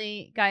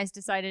 obviously, guys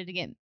decided to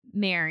get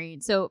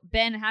married. So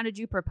Ben, how did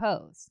you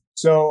propose?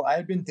 So I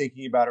had been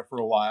thinking about it for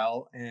a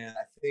while, and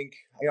I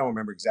don't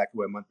remember exactly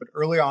what month, but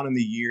early on in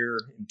the year,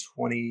 in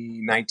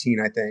 2019,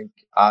 I think,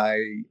 I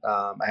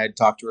had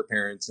talked to her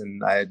parents,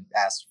 and I had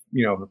asked,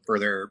 for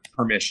their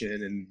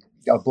permission and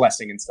a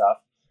blessing and stuff.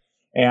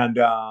 And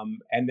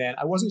then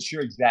I wasn't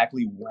sure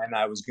exactly when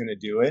I was going to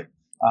do it.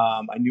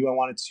 I knew I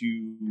wanted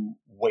to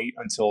wait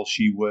until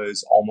she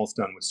was almost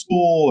done with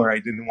school, or I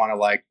didn't want to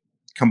like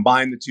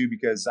combine the two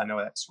because I know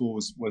that school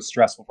was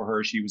stressful for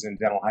her. She was in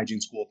dental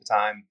hygiene school at the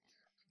time.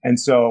 And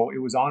so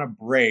it was on a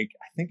break.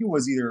 I think it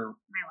was either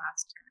my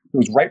last term. It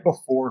was right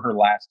before her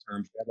last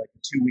term. She had like a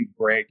 2-week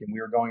break, and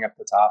we were going up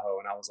to Tahoe,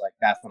 and I was like,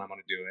 that's when I'm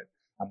going to do it.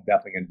 I'm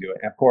definitely going to do it.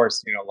 And of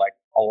course, like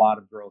a lot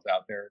of girls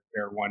out there,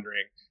 they're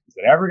wondering, is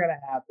it ever going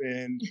to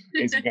happen?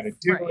 Is he going to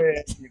do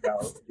it?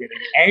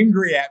 Getting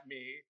angry at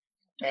me.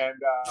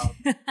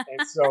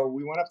 And so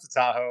we went up to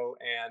Tahoe,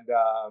 and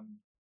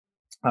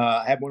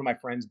I had one of my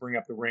friends bring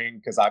up the ring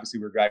because obviously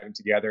we were driving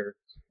together.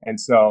 And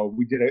so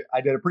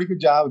I did a pretty good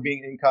job of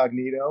being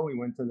incognito. We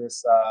went to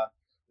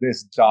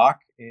this dock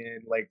in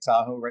Lake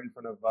Tahoe right in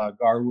front of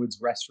Garwood's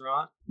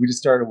restaurant. We just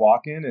started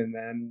walking, and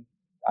then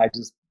I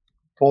just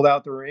pulled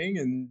out the ring,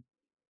 and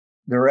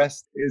the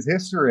rest is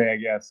history, I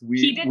guess.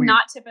 He did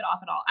not tip it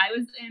off at all. I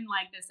was in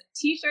like this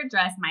t-shirt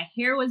dress. My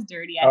hair was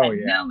dirty. I had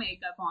no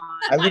makeup on.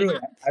 I literally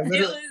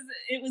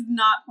it was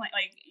not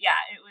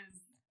it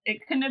was it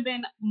couldn't have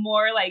been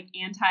more like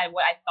anti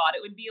what I thought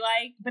it would be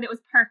like, but it was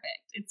perfect.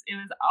 It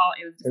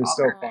was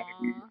so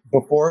funny.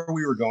 Before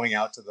we were going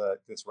out to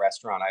this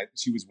restaurant,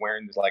 she was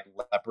wearing this like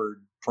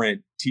leopard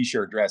print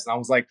t-shirt dress, and I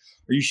was like,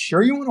 "Are you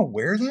sure you want to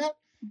wear that?"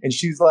 And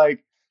she's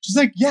like,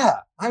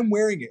 "Yeah, I'm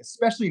wearing it,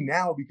 especially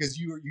now because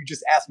you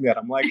just asked me that."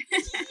 I'm like,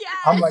 Yes.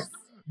 I'm like,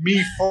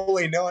 me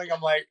fully knowing,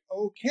 I'm like,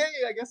 okay,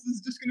 I guess this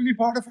is just going to be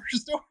part of her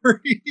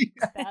story.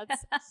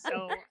 That's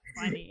so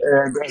funny.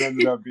 And that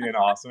ended up being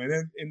awesome. And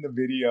then in the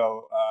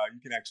video, you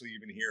can actually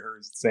even hear her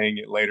saying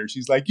it later.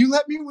 She's like, "You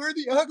let me wear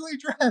the ugly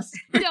dress."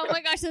 Oh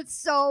my gosh, that's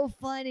so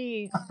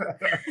funny.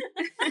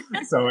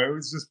 So it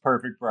was just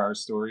perfect for our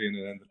story, and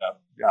it ended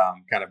up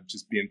kind of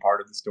just being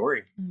part of the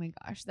story. Oh my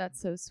gosh,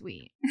 that's so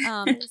sweet.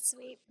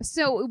 Sweet.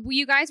 So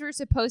you guys were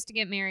supposed to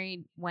get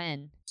married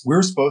when? We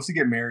were supposed to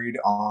get married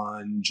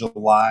on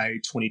July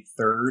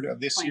 23rd of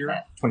this 25th.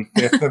 year,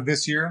 25th of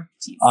this year.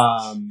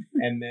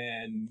 And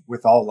then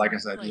with all, like I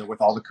said,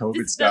 with all the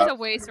COVID stuff. That's a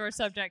way sore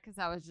subject because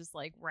I was just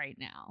like right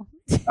now.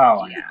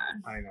 Oh, yeah,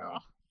 I know.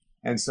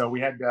 And so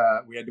we had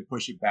to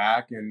push it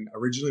back. And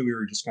originally we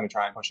were just going to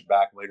try and push it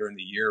back later in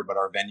the year, but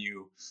our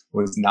venue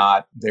was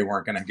not. They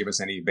weren't going to give us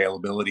any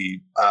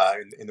availability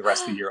in the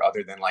rest of the year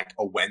other than like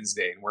a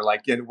Wednesday. And we're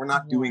like, yeah, we're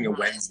not doing a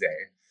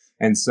Wednesday.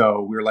 And so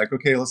we were like,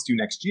 okay, let's do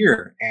next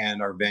year.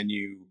 And our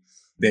venue,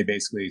 they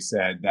basically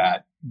said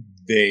that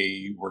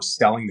they were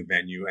selling the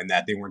venue and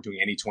that they weren't doing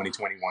any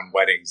 2021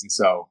 weddings. And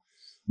so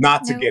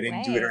not to get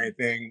into it or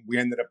anything,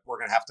 we're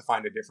going to have to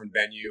find a different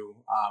venue,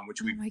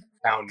 which we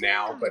found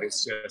now. But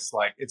it's just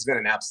like, it's been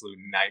an absolute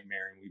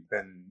nightmare. And we've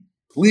been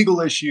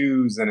legal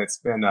issues and it's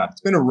been rough.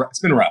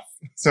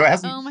 So it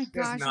hasn't. Oh my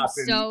gosh, I'm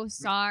so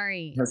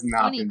sorry. Has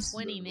not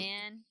 2020,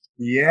 man.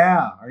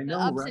 Yeah, I know.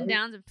 The ups and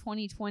downs of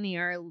 2020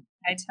 are,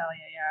 I tell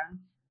you, yeah.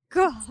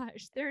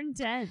 Gosh, they're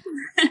intense.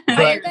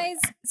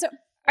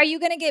 Are you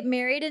going to get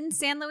married in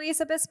San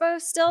Luis Obispo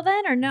still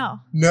then, or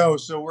no? No,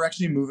 so we're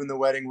actually moving the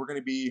wedding. We're going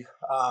to be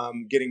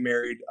getting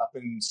married up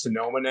in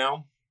Sonoma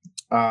now.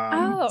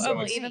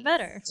 Even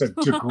better. It's a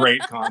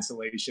great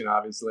consolation,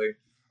 obviously.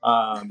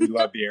 We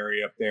love the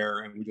area up there,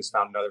 and we just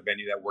found another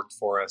venue that worked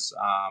for us.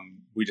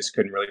 We just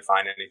couldn't really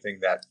find anything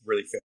that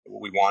really fit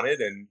what we wanted,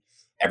 and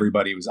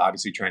everybody was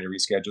obviously trying to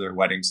reschedule their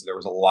wedding, so there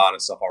was a lot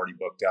of stuff already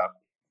booked up.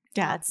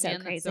 Yeah, it's so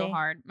crazy. crazy. That's so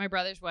hard. My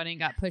brother's wedding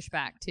got pushed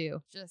back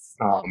too.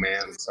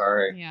 Man,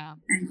 sorry. Yeah,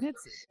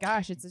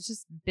 it's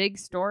just big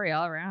story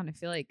all around. I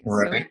feel like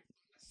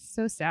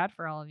so sad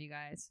for all of you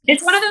guys.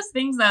 It's one of those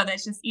things though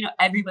that's just,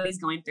 everybody's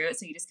going through it,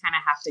 so you just kind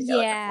of have to go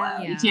with the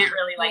flow. You can't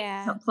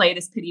really play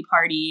this pity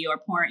party or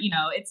porn.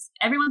 It's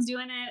everyone's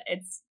doing it.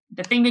 It's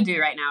the thing to do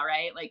right now,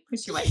 right? Like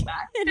push your wedding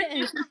back.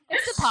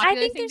 It's a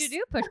popular thing to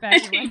do. Push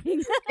back your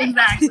wedding.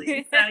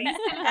 Exactly. So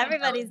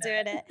everybody's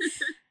doing it.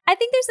 I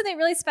think there's something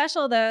really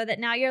special though that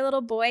now your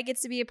little boy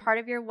gets to be a part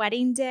of your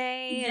wedding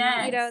day.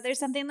 Yes. And there's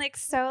something like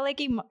so like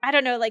I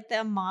don't know, like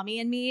the mommy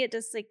in me, it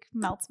just like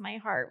melts my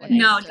heart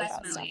when I think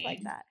about stuff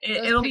like that.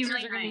 It'll be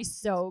really gonna be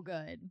so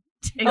good.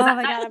 Exactly. Oh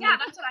my God,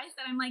 that's what I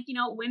said. I'm like,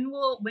 when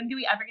do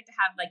we ever get to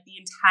have like the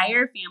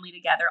entire family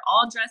together,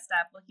 all dressed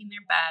up, looking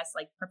their best,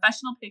 like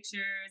professional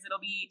pictures? It'll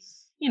be,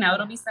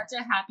 it'll be such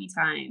a happy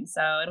time.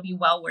 So it'll be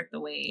well worth the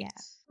wait. Yeah.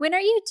 When are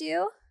you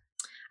due?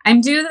 I'm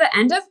due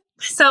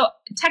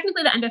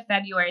technically the end of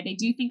February. They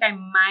do think I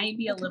might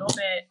be a little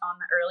bit on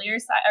the earlier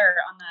side or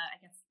on the, I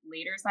guess,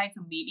 later side.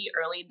 So maybe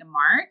early into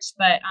March,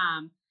 but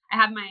I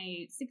have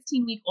my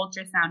 16-week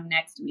ultrasound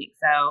next week.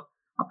 So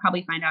I'll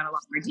probably find out a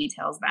lot more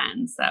details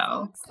then.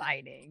 So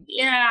exciting.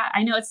 Yeah,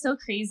 I know. It's so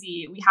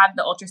crazy. We have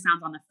the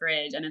ultrasounds on the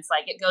fridge and it's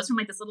like, it goes from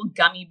like this little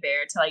gummy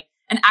bear to like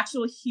an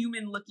actual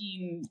human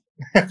looking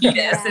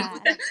fetus.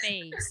 With a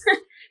face.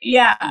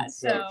 Yeah.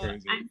 So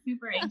I'm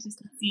super anxious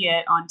to see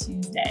it on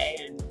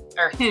Tuesday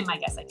or him, I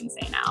guess I can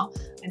say now,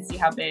 and see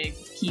how big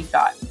he's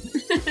got.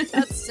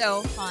 That's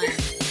so fun.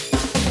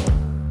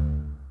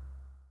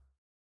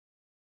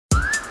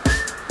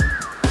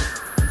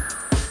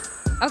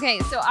 Okay,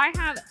 so I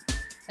have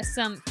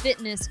some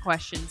fitness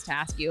questions to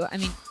ask you. I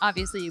mean,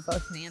 obviously you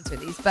both can answer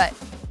these, but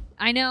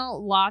I know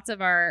lots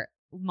of our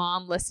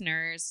mom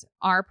listeners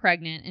are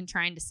pregnant and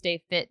trying to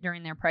stay fit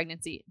during their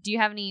pregnancy. Do you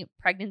have any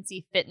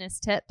pregnancy fitness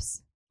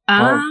tips?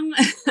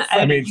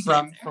 I mean,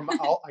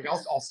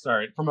 I'll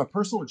start from a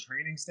personal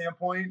training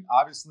standpoint.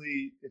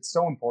 Obviously, it's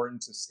so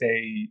important to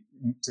stay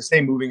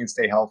moving and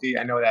stay healthy.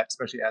 I know that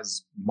especially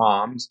as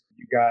moms,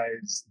 you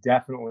guys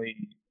definitely.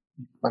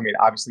 I mean,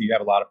 obviously, you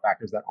have a lot of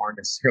factors that aren't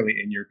necessarily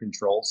in your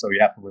control, so you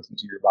have to listen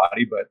to your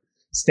body. But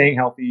staying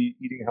healthy,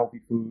 eating healthy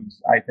foods,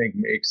 I think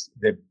makes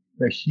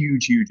a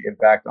huge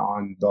impact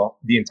on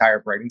the entire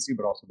pregnancy,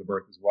 but also the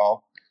birth as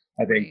well.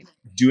 I think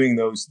doing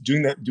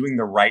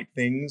the right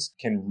things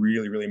can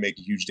really, really make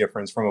a huge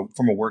difference from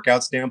a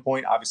workout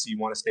standpoint. Obviously, you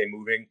want to stay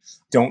moving.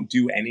 Don't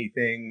do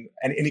anything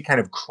and any kind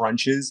of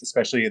crunches,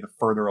 especially the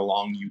further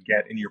along you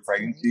get in your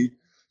pregnancy.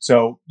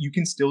 So you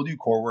can still do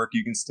core work.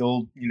 You can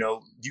still,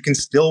 you can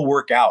still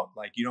work out.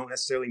 Like you don't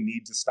necessarily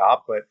need to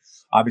stop, but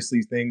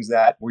obviously things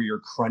that where you're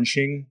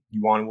crunching,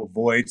 you want to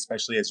avoid,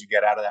 especially as you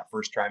get out of that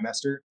first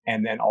trimester.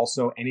 And then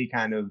also any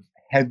kind of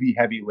heavy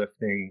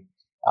lifting,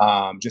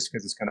 just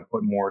because it's going to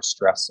put more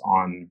stress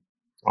on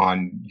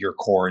your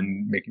core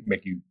and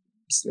make you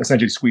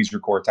essentially squeeze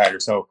your core tighter.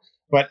 So,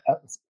 but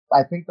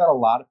I think that a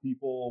lot of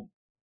people,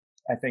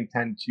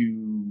 tend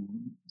to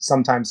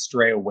sometimes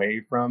stray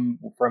away from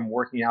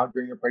working out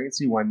during a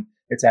pregnancy when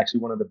it's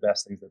actually one of the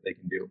best things that they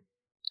can do.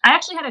 I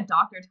actually had a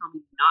doctor tell me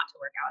not to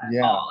work out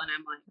at all, and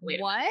I'm like, wait,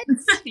 what?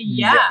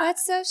 Yeah,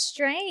 that's so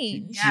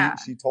strange.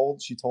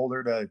 She told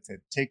her to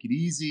take it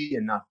easy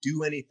and not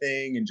do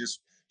anything and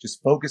just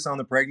focus on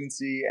the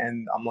pregnancy.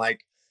 And I'm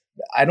like,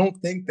 I don't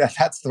think that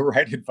that's the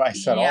right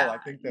advice at all. I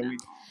think that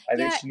I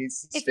think she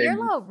needs to stay. If you're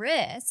low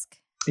risk.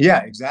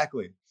 Yeah,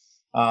 exactly.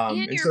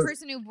 And you're a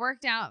person you've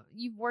worked out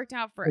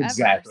forever.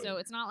 Exactly. So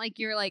it's not like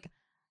you're like,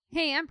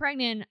 hey, I'm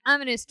pregnant, I'm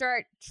going to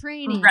start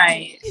training.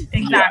 Right.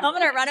 Exactly. I'm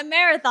going to run a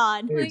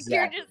marathon. Exactly. Like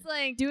you're just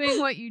like doing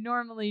what you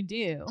normally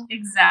do.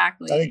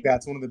 Exactly. I think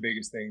that's one of the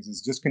biggest things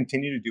is just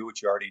continue to do what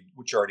you're already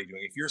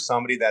doing. If you're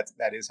somebody that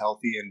is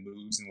healthy and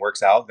moves and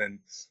works out, then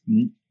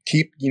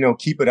keep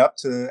it up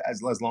to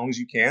as long as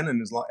you can.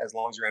 And as long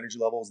as your energy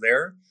level is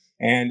there.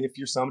 And if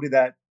you're somebody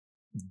that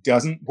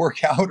doesn't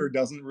work out or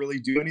doesn't really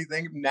do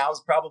anything, now is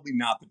probably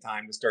not the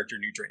time to start your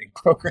new training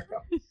program.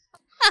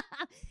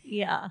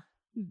 Yeah.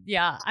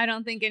 Yeah. I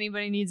don't think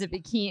anybody needs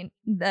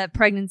the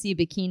pregnancy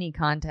bikini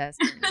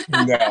contest.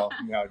 No,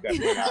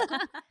 definitely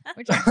not.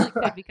 Which actually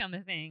could become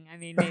a thing. I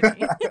mean,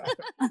 maybe.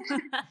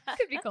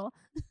 Could be cool.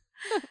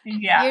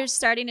 Yeah. You're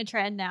starting a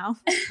trend now.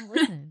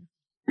 Listen,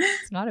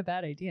 it's not a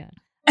bad idea.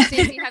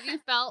 Stacey, have you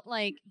felt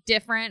like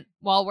different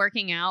while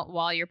working out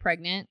while you're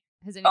pregnant?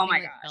 Has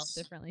anything felt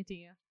differently to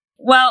you?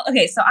 Well,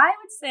 okay, so I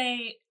would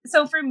say,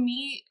 so for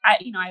me, I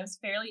was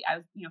fairly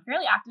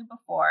active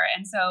before.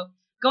 And so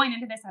going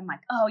into this, I'm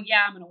like, oh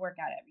yeah, I'm going to work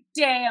out every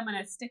day. I'm going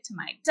to stick to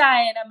my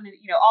diet. I'm going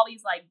to, all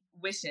these like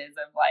wishes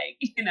of like,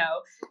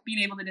 being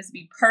able to just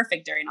be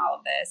perfect during all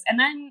of this. And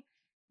then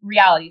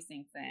reality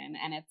sinks in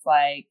and it's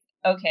like,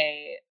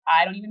 okay,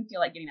 I don't even feel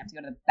like getting up to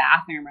go to the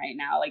bathroom right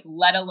now, like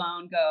let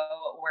alone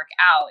go work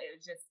out. It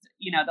was just,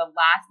 the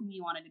last thing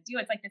you wanted to do.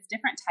 It's like this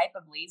different type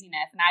of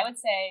laziness. And I would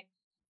say,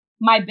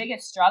 my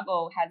biggest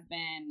struggle has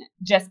been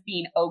just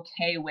being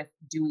okay with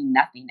doing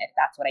nothing if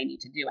that's what I need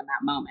to do in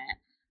that moment.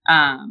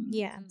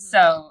 Yeah.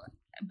 So,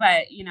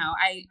 but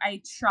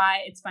I try.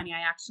 It's funny.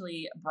 I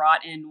actually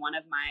brought in one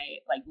of my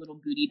like little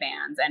booty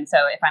bands, and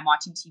so if I'm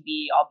watching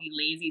TV, I'll be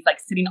lazy, like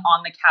sitting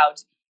on the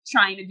couch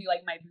trying to do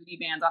like my booty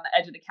bands on the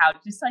edge of the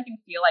couch, just so I can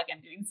feel like I'm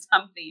doing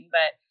something.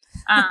 But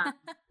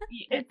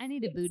I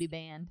need a booty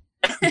band.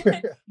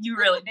 You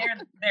really,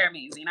 they're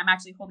amazing. I'm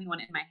actually holding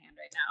one in my hand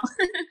right now.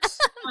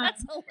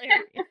 That's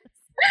hilarious.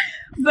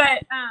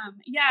 But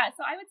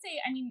so I would say,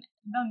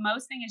 the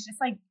most thing is just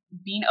like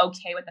being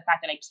okay with the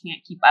fact that I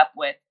can't keep up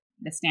with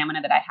the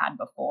stamina that I had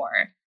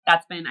before.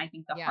 That's been, I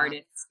think, the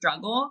hardest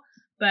struggle.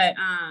 But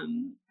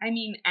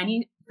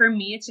for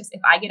me, it's just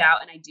if I get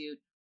out and I do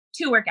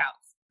 2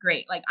 workouts,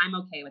 great. Like I'm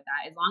okay with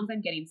that as long as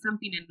I'm getting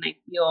something and I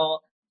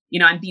feel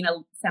I'm being a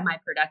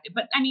semi-productive.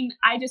 But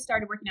I just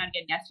started working out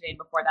again yesterday.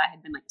 Before that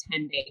had been like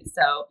 10 days.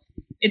 So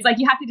it's like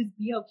you have to just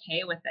be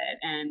okay with it.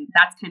 And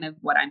that's kind of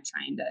what I'm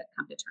trying to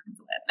come to terms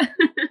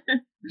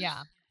with.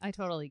 Yeah, I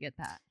totally get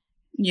that.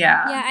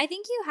 Yeah. Yeah, I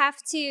think you have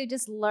to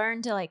just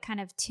learn to like kind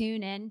of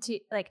tune into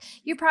like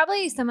you're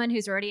probably someone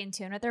who's already in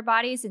tune with their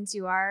body since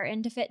you are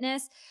into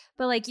fitness,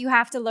 but like you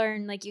have to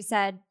learn, like you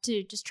said,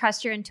 to just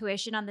trust your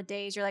intuition on the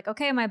days you're like,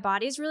 okay, my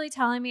body's really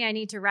telling me I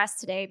need to rest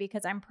today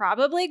because I'm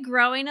probably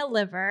growing a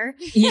liver.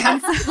 Yeah.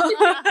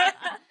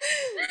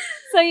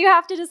 So you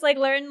have to just like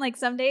learn, like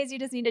some days you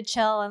just need to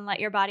chill and let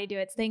your body do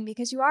its thing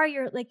because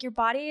your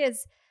body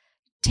is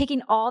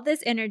taking all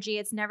this energy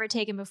it's never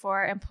taken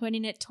before and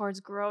putting it towards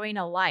growing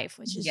a life,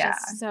 which is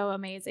just so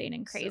amazing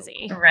and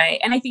crazy. So, right.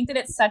 And I think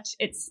that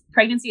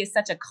pregnancy is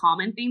such a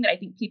common thing that I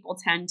think people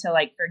tend to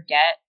like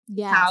forget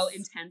how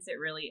intense it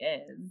really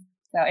is.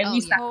 So at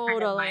least that's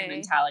kind of my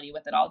mentality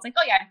with it all. It's like,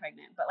 oh yeah, I'm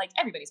pregnant, but like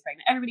everybody's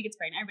pregnant. Everybody gets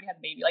pregnant. Everybody has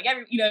a baby. Like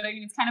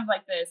it's kind of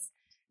like this,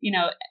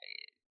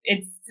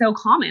 it's so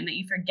common that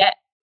you forget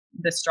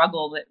the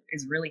struggle that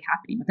is really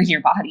happening within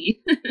your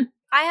body.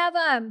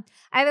 I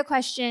have a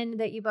question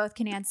that you both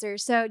can answer.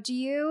 So do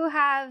you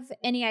have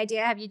any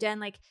idea? Have you done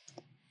like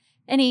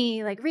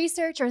any like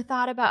research or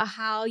thought about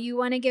how you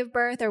want to give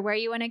birth or where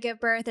you want to give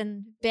birth?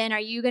 And Ben, are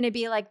you going to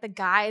be like the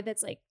guy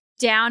that's like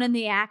down in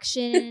the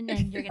action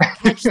and you're going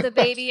to catch the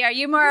baby? Are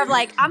you more of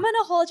like, I'm going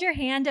to hold your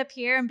hand up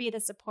here and be the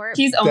support?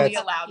 He's only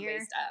allowed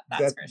waist up.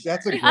 That's for sure.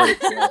 That's a great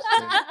question.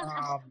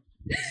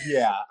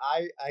 Yeah,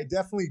 I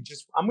definitely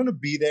I'm gonna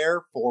be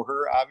there for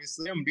her.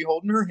 Obviously, I'm gonna be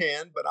holding her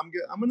hand, but I'm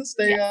gonna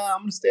stay. I'm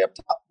gonna stay up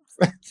top.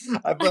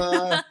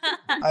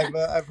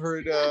 I've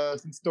heard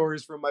some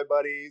stories from my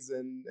buddies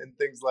and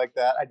things like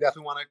that. I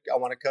definitely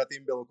want to cut the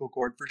umbilical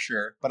cord for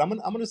sure. But I'm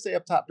gonna stay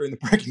up top during the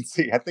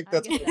pregnancy. I think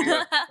that's gonna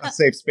be a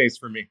safe space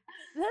for me.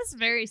 That's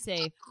very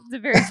safe. It's a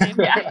very safe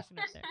location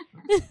up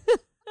there.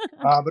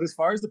 But as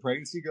far as the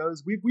pregnancy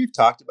goes, we've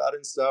talked about it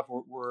and stuff.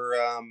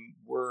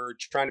 We're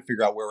trying to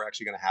figure out where we're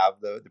actually going to have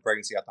the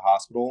pregnancy at the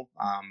hospital.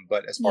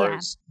 But as far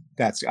as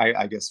that's,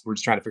 I guess we're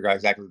just trying to figure out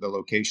exactly the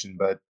location.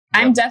 But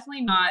I'm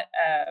definitely not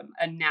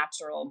a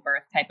natural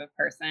birth type of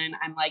person.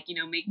 I'm like,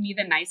 make me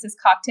the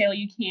nicest cocktail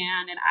you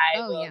can, and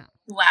I will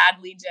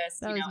gladly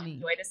just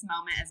enjoy this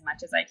moment as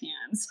much as I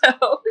can. So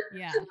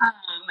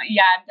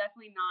I'm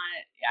definitely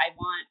not. I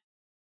want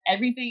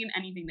everything and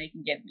anything they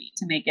can give me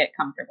to make it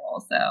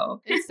comfortable.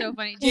 So it's so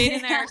funny.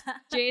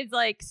 Jade's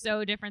like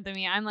so different than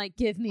me. I'm like,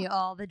 give me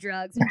all the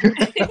drugs. And Jade's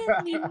like,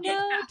 give me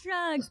no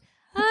drugs.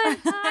 I'm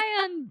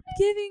high on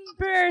giving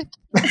birth.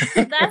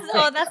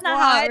 That's not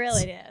how it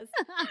really is.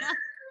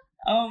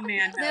 Oh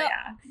man,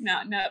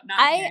 no, not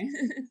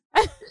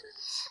me.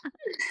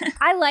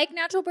 I like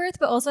natural birth,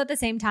 but also at the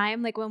same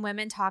time, like when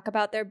women talk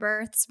about their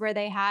births where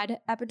they had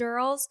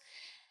epidurals,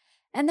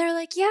 and they're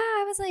like, yeah,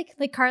 I was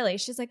like Carly,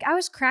 she's like, I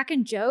was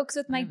cracking jokes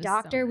with my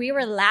doctor. So nice. We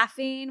were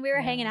laughing. We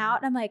were hanging out.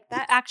 And I'm like,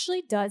 that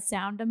actually does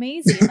sound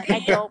amazing. Like, I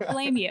don't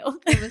blame you.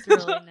 It was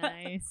really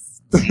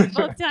nice.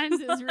 Both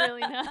times it was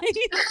really nice.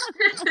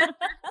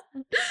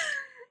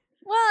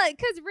 Well,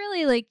 because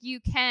really, like, you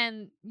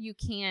can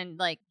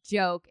like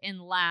joke and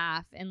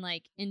laugh and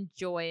like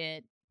enjoy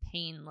it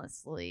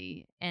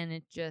painlessly. And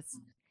it just...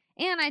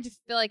 And I just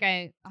feel like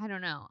I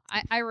don't know.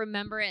 I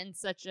remember it in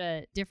such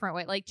a different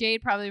way. Like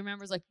Jade probably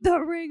remembers like the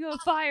ring of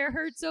fire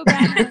hurt so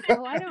bad. I'm like,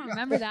 oh, I don't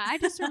remember that. I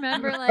just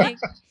remember like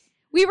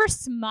we were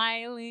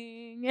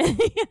smiling.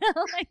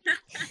 Like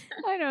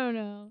I don't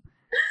know.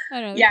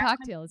 The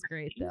cocktail is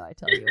great though. I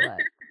tell you what.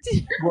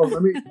 Well,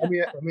 let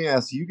me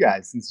ask you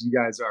guys, since you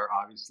guys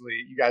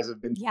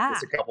have been through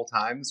this a couple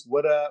times.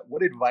 What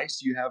advice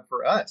do you have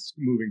for us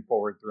moving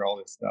forward through all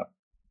this stuff?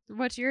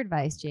 What's your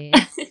advice, Jade?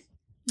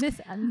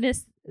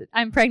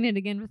 I'm pregnant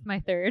again with my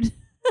third.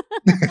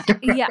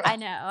 Yeah, I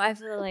know. I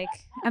feel like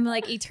I'm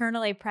like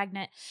eternally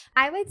pregnant.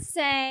 I would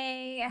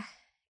say,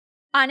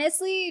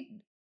 honestly,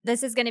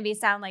 this is going to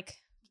sound like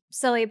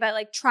silly, but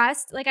like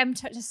trust, like I'm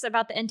just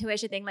about the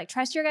intuition thing, like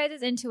trust your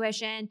guys'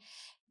 intuition.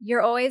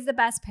 You're always the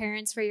best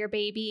parents for your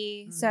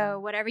baby. Mm-hmm. So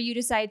whatever you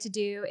decide to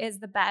do is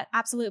the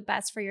absolute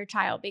best for your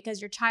child,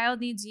 because your child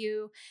needs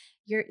you.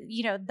 You're,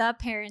 the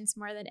parents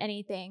more than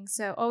anything.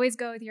 So always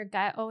go with your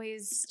gut.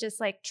 Always just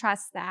like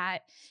trust that,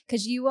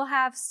 because you will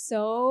have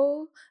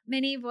so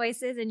many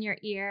voices in your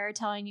ear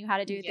telling you how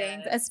to do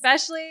things,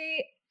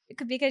 especially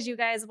because you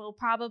guys will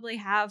probably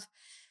have,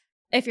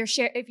 if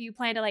you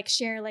plan to like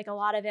share like a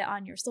lot of it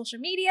on your social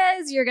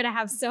medias, you're going to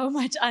have so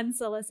much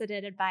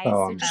unsolicited advice.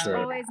 So just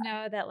always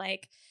know that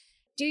like,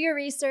 do your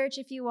research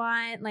if you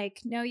want, like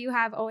know you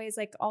have always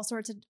like all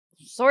sorts of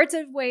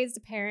ways to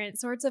parent,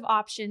 sorts of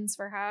options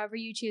for however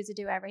you choose to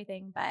do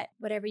everything. But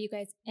whatever you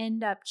guys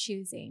end up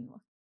choosing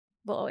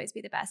will always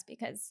be the best,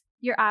 because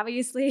you're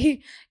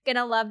obviously going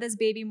to love this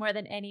baby more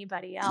than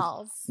anybody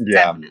else.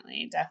 Yeah.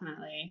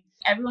 Definitely.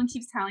 Everyone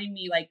keeps telling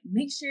me like,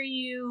 make sure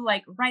you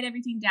like write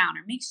everything down,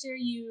 or make sure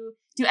you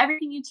do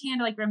everything you can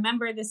to like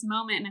remember this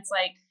moment. And it's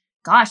like,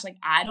 gosh, like,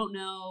 I don't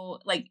know,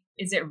 like,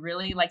 is it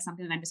really like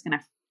something that I'm just going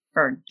to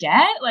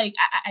forget? Like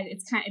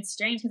it's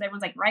strange, because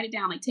everyone's like, write it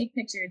down, like take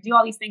pictures, do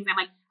all these things. I'm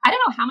like, I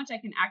don't know how much I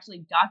can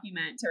actually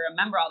document to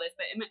remember all this,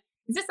 but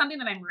is this something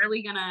that I'm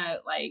really gonna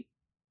like,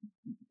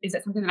 is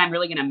it something that I'm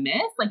really gonna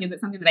miss? Like, is it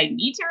something that I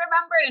need to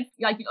remember?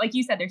 And like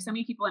you said, there's so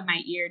many people in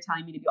my ear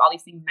telling me to do all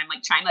these things, and I'm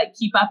like trying to like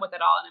keep up with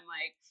it all, and I'm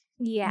like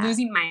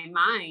losing my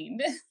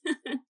mind.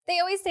 They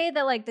always say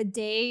that like the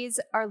days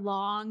are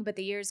long, but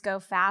the years go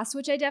fast,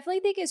 which I definitely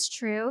think is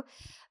true.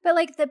 But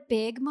like the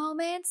big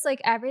moments, like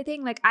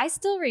everything, like I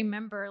still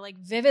remember like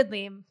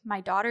vividly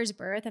my daughter's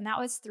birth, and that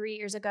was 3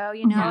 years ago,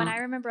 and I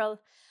remember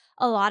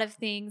a lot of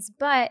things.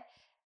 But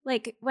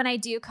like when I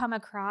do come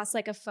across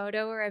like a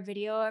photo or a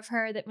video of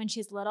her that when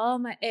she's little,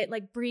 it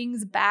like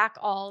brings back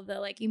all the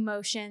like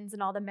emotions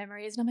and all the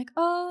memories. And I'm like,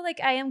 oh,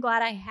 like I am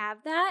glad I have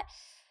that.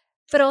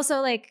 But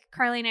also like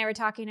Carly and I were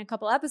talking a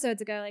couple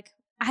episodes ago, like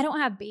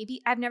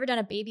I've never done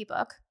a baby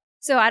book.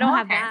 So I don't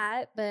have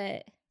that,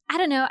 but I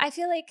don't know. I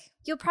feel like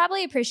you'll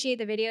probably appreciate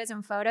the videos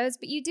and photos,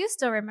 but you do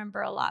still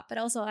remember a lot. But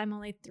also, I'm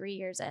only 3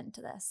 years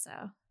into this,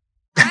 so.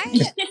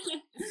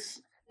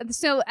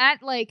 So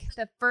at like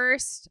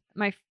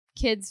my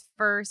kid's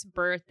first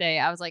birthday,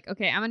 I was like,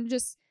 okay, I'm gonna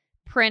just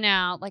print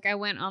out. Like I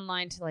went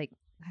online to like,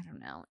 I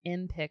don't know,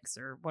 MPix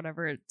or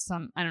whatever,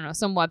 some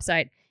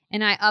website,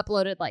 and I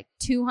uploaded like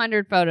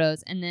 200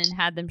 photos and then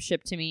had them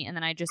shipped to me, and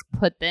then I just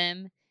put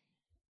them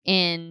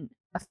in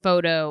a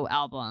photo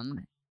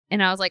album.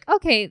 And I was like,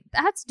 okay,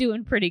 that's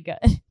doing pretty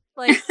good.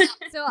 Like,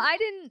 so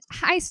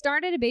I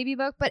started a baby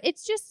book, but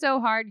it's just so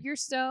hard. You're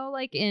so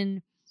like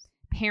in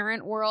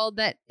parent world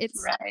that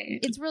it's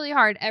really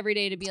hard every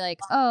day to be like,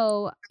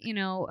 oh,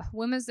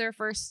 when was their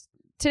first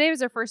today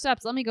was our first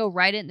steps. Let me go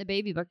write it in the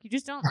baby book. You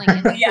just don't like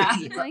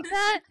like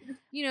that.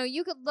 You know,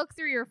 you could look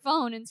through your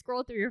phone and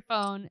scroll through your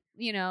phone,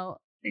 you know,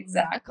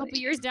 exactly. a couple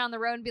years down the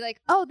road and be like,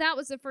 oh, that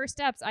was the first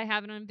steps. I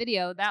have it on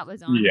video. That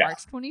was on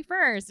March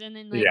 21st. And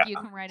then like you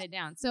can write it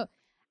down. So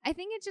I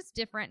think it's just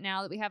different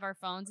now that we have our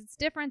phones. It's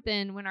different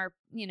than when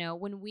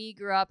when we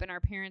grew up and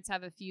our parents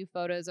have a few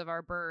photos of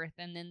our birth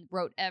and then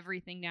wrote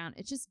everything down.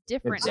 It's just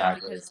different now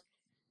because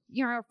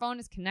our phone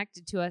is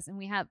connected to us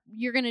and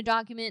you're going to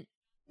document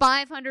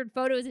 500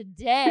 photos a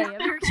day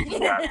of your kids.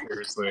 Yeah,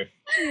 seriously.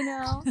 You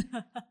know?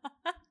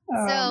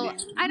 So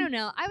I don't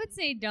know. I would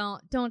say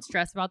don't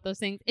stress about those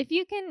things. If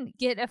you can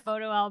get a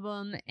photo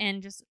album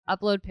and just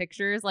upload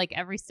pictures like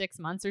every 6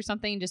 months or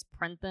something, just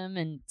print them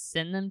and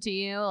send them to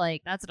you.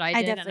 Like that's what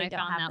I did, and I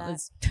found that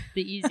was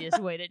the easiest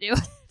way to do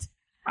it.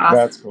 Awesome.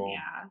 That's cool.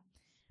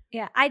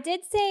 Yeah, I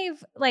did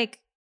save like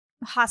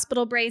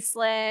hospital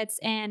bracelets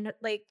and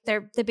like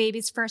the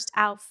baby's first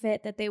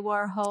outfit that they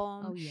wore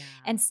home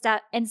and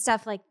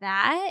stuff like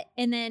that.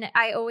 And then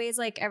I always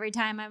like every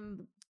time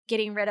I'm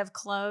getting rid of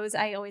clothes,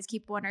 I always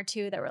keep one or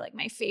two that were like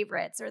my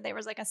favorites or there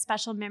was like a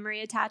special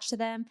memory attached to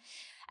them.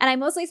 And I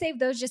mostly save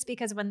those just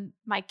because when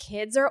my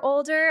kids are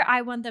older,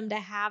 I want them to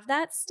have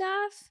that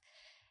stuff.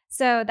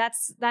 So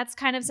that's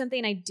kind of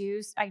something I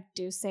do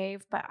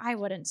save, but I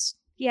wouldn't.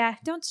 Yeah,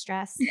 don't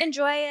stress.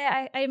 Enjoy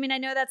it. I mean, I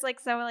know that's like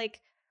so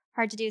like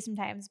hard to do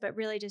sometimes, but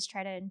really just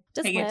try to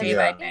just take live. it day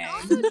by day. And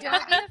also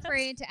don't be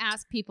afraid to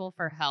ask people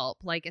for help.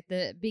 Like at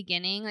the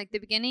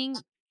beginning,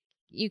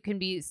 you can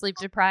be sleep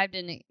deprived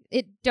and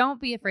don't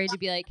be afraid to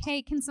be like,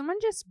 hey, can someone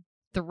just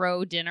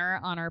throw dinner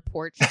on our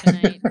porch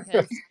tonight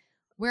because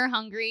we're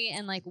hungry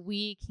and like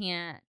we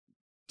can't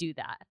do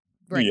that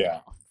right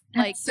now.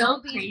 Like so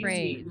don't be crazy.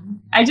 Afraid.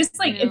 I just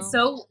like it's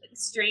so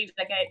strange.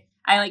 Like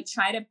I like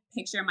try to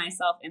picture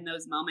myself in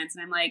those moments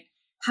and I'm like,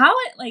 how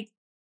it like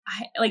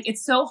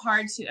it's so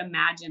hard to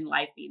imagine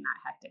life being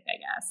that hectic, I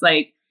guess.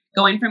 Like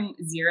going from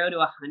 0 to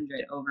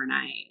 100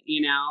 overnight,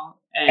 you know?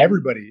 And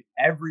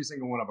every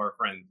single one of our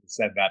friends has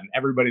said that, and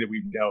everybody that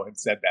we know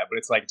has said that, but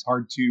it's like, it's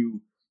hard to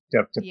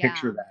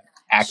picture that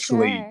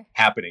actually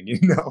happening, you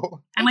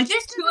know? And like,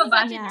 there's two of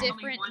us. A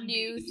different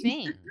new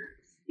thing.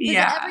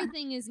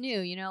 Everything is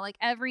new, you know, like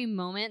every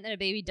moment that a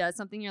baby does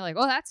something, you're like,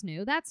 oh, that's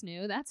new.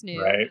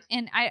 Right.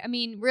 And I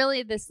mean,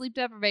 really the sleep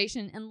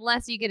deprivation,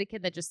 unless you get a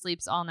kid that just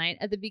sleeps all night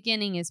at the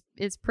beginning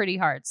is pretty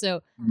hard.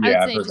 So I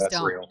would say just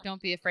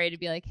don't be afraid to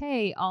be like,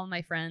 hey, all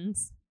my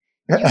friends,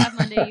 you have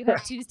Monday, you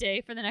have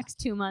Tuesday for the next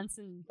 2 months.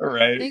 And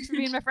thanks for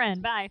being my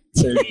friend. Bye.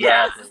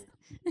 Exactly.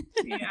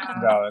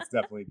 No, that's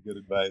definitely good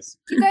advice.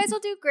 You guys will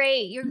do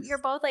great. You're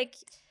both like,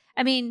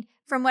 I mean,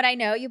 from what I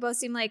know, you both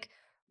seem like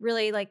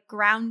really like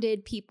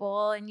grounded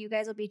people and you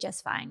guys will be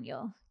just fine.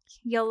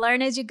 You'll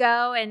learn as you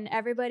go and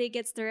everybody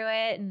gets through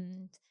it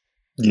and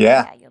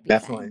you'll be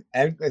definitely fine.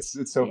 And it's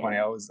so funny.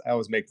 I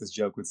always make this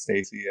joke with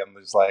Stacy. I'm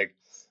just like,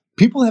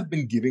 people have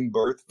been giving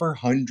birth for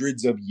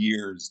hundreds of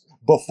years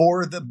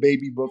before the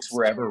baby books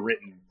were ever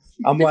written.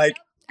 I'm like,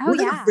 we're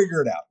gonna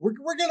figure it out.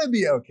 We're gonna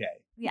be okay.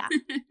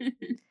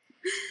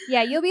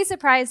 Yeah, you'll be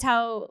surprised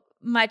how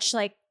much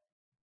like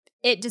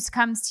it just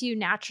comes to you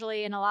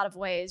naturally in a lot of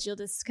ways. You'll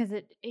just, because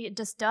it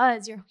just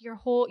does. Your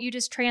whole, you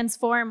just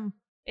transform.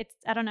 It's,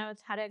 I don't know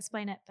how to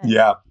explain it, but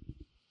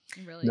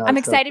really, I'm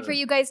excited for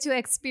you guys to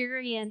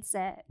experience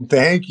it.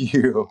 Thank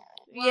you.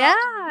 Well,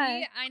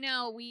 I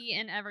know we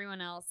and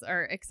everyone else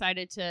are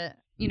excited to,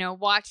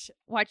 watch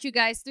you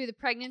guys through the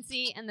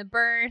pregnancy and the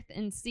birth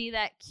and see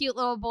that cute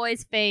little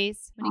boy's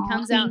face when he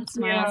comes out and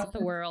smiles at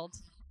the world.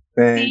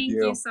 Thank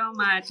you so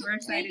much. We're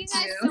excited Thank you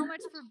guys too. so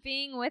much for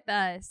being with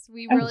us.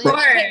 We really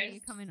appreciate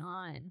you coming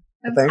on.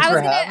 Thanks I was for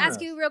going to having ask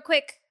us. you real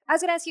quick. I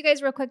was going to ask you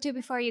guys real quick too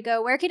before you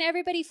go. Where can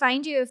everybody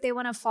find you if they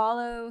want to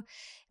follow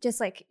just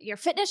like your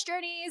fitness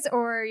journeys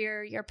or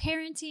your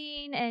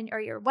parenting or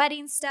your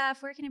wedding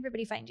stuff? Where can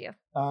everybody find you?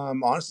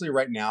 Honestly,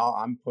 right now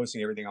I'm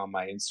posting everything on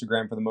my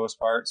Instagram for the most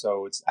part.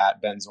 So it's at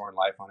Ben Zorn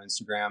Life on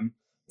Instagram.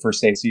 For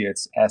Stacy,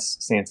 it's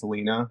S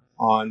Santalina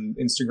on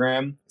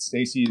Instagram.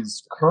 Stacy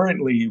is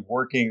currently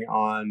working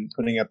on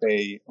putting up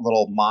a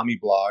little mommy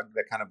blog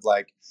that kind of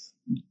like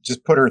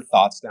just put her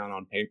thoughts down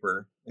on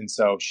paper. And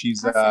so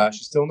she's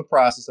still in the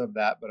process of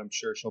that, but I'm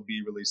sure she'll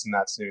be releasing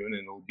that soon. And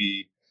it'll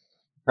be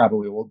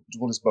probably, we'll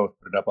just both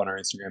put it up on our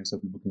Instagram so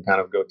people can kind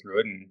of go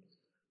through it and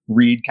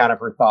read kind of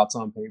her thoughts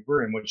on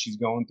paper and what she's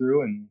going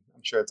through. And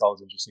I'm sure it's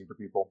always interesting for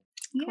people.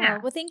 Yeah.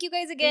 Cool. Well, thank you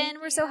guys again.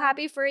 We're so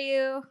happy for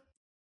you.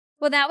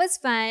 Well, that was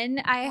fun.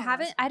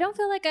 I don't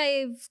feel like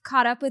I've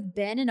caught up with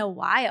Ben in a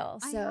while.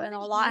 And a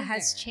lot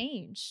has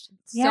changed.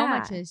 So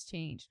much has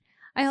changed.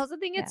 I also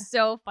think it's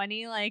so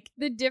funny, like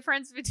the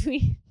difference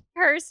between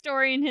her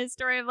story and his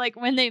story of like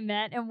when they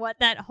met and what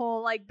that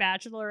whole like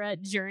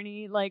bachelorette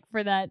journey like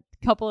for that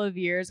couple of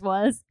years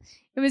was.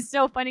 It was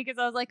so funny because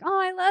I was like,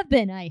 oh, I love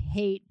Ben. I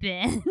hate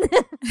Ben.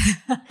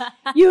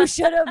 You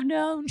should have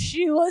known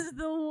she was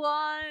the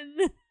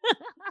one.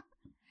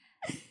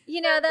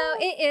 Though,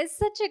 it is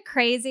such a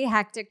crazy,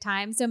 hectic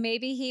time. So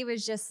maybe he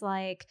was just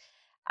like,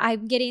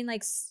 I'm getting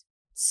like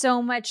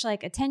so much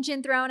like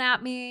attention thrown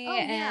at me,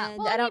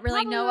 and I don't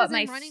really know what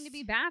my running to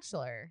be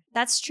Bachelor.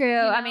 That's true. You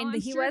know, I mean,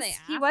 he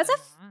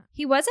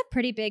was a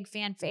pretty big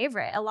fan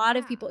favorite. A lot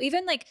of people,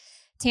 even like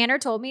Tanner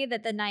told me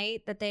that the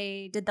night that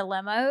they did the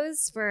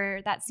limos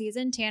for that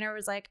season, Tanner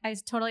was like, I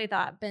totally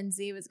thought Ben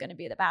Z was going to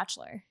be the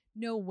Bachelor.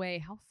 No way.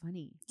 How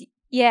funny.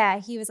 Yeah,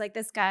 he was like,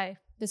 this guy's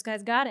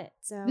got it.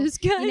 So this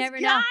guy's you never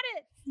got know.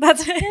 it.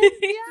 That's got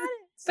it.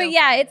 But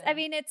yeah,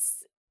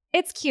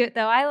 it's cute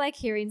though. I like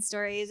hearing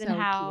stories and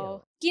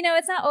how, you know,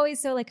 it's not always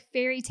so like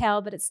fairy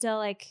tale, but it's still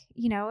like,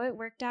 you know, it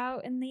worked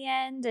out in the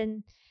end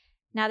and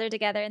now they're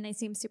together and they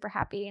seem super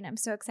happy. And I'm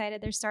so excited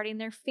they're starting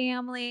their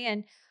family,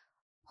 and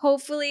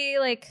hopefully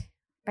like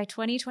by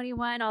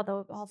 2021, all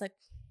the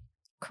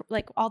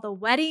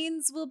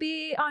weddings will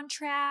be on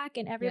track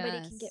and everybody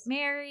can get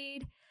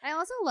married. I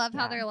also love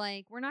how they're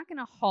like, we're not going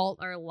to halt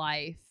our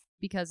life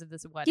because of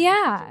this wedding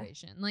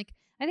situation. Like,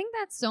 I think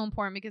that's so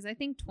important because I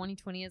think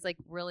 2020 has like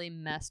really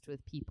messed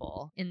with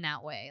people in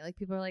that way. Like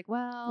people are like,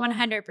 well,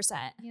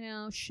 100%. You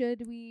know,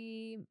 should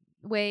we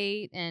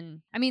wait?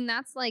 And I mean,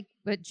 that's like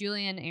what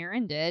Julia and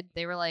Aaron did.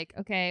 They were like,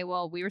 okay,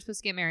 well, we were supposed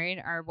to get married.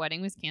 Our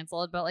wedding was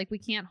canceled, but like we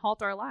can't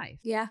halt our life.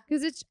 Yeah.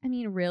 Because it's, I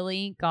mean,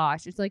 really,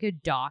 gosh, it's like a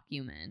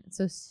document. It's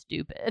so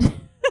stupid.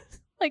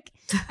 Like,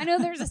 I know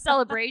there's a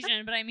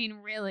celebration, but I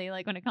mean, really,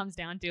 like when it comes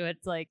down to it,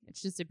 it's like,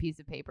 it's just a piece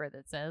of paper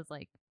that says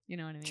like, you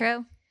know what I mean?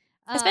 True.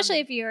 Especially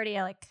if you already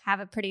like have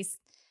a pretty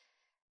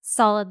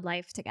solid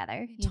life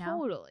together. You know?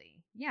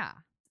 Totally. Yeah.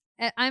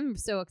 I'm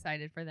so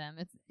excited for them.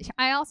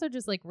 I also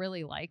just like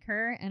really like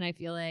her, and I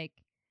feel like,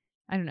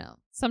 I don't know,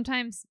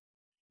 sometimes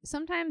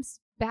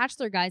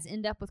Bachelor guys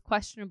end up with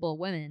questionable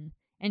women,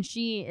 and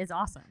she is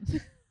awesome.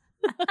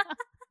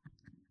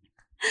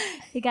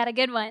 You got a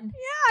good one.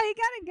 Yeah, you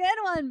got a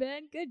good one,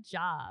 Ben. Good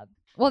job.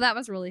 Well, that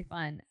was really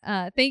fun.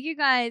 Thank you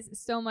guys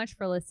so much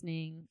for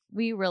listening.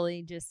 We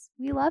really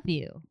we love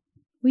you.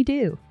 We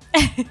do.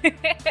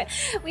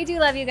 We do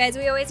love you guys.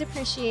 We always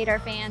appreciate our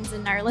fans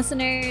and our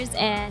listeners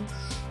and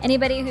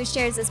anybody who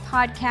shares this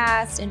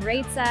podcast and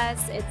rates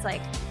us. It's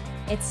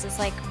just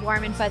like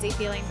warm and fuzzy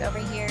feelings over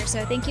here.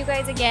 So thank you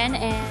guys again,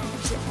 and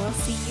we'll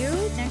see you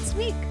next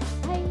week.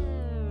 Bye.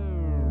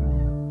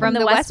 From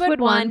the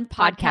Westwood One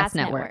Podcast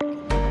Network.